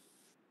question?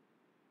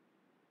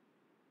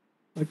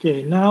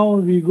 Okay, now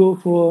we go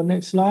for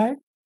next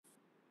slide.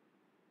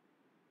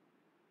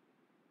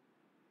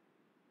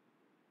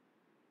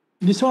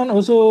 This one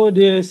also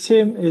the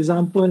same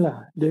example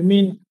lah. That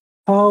mean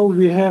how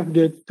we have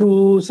the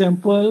two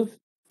sample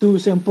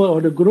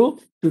of the group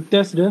to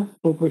test the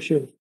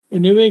proportion.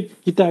 Anyway,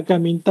 kita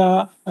akan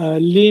minta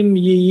Lim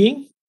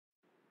Yiying.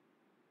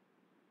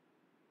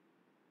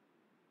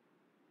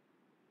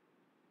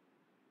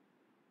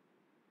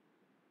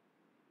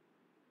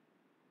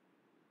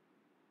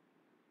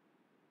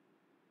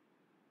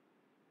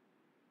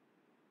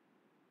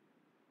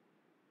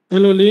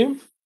 Hello Lim.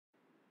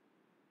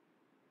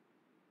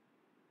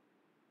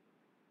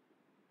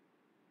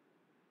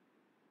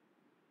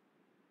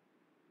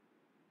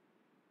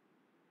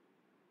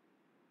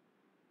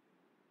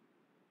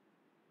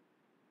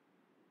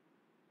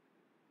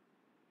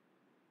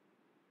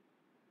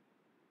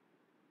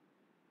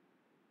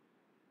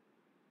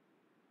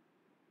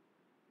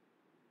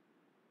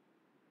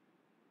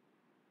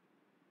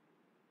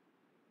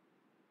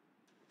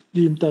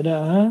 Lim tak ada.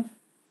 Ha?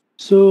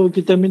 So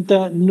kita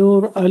minta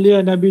Nur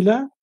Alia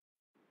Nabila.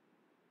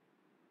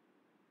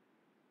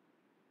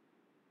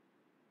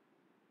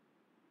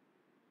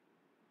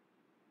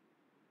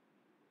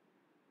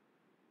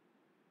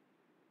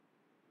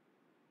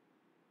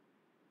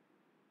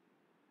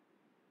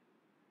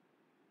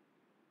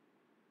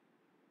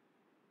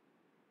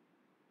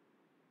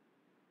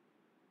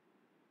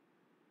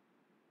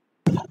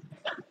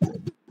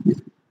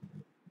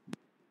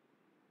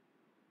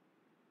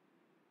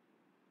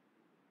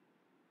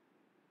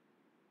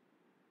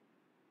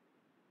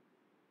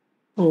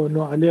 Oh,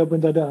 Nur Alia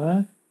pun tak ada. Ha?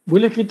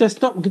 Boleh kita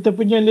stop kita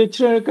punya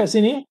lecture kat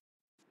sini?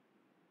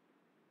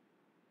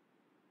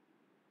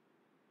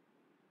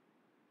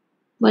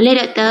 Boleh,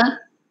 Doktor?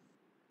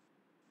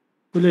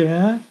 Boleh.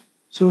 Ha?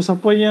 So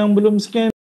siapa yang belum scan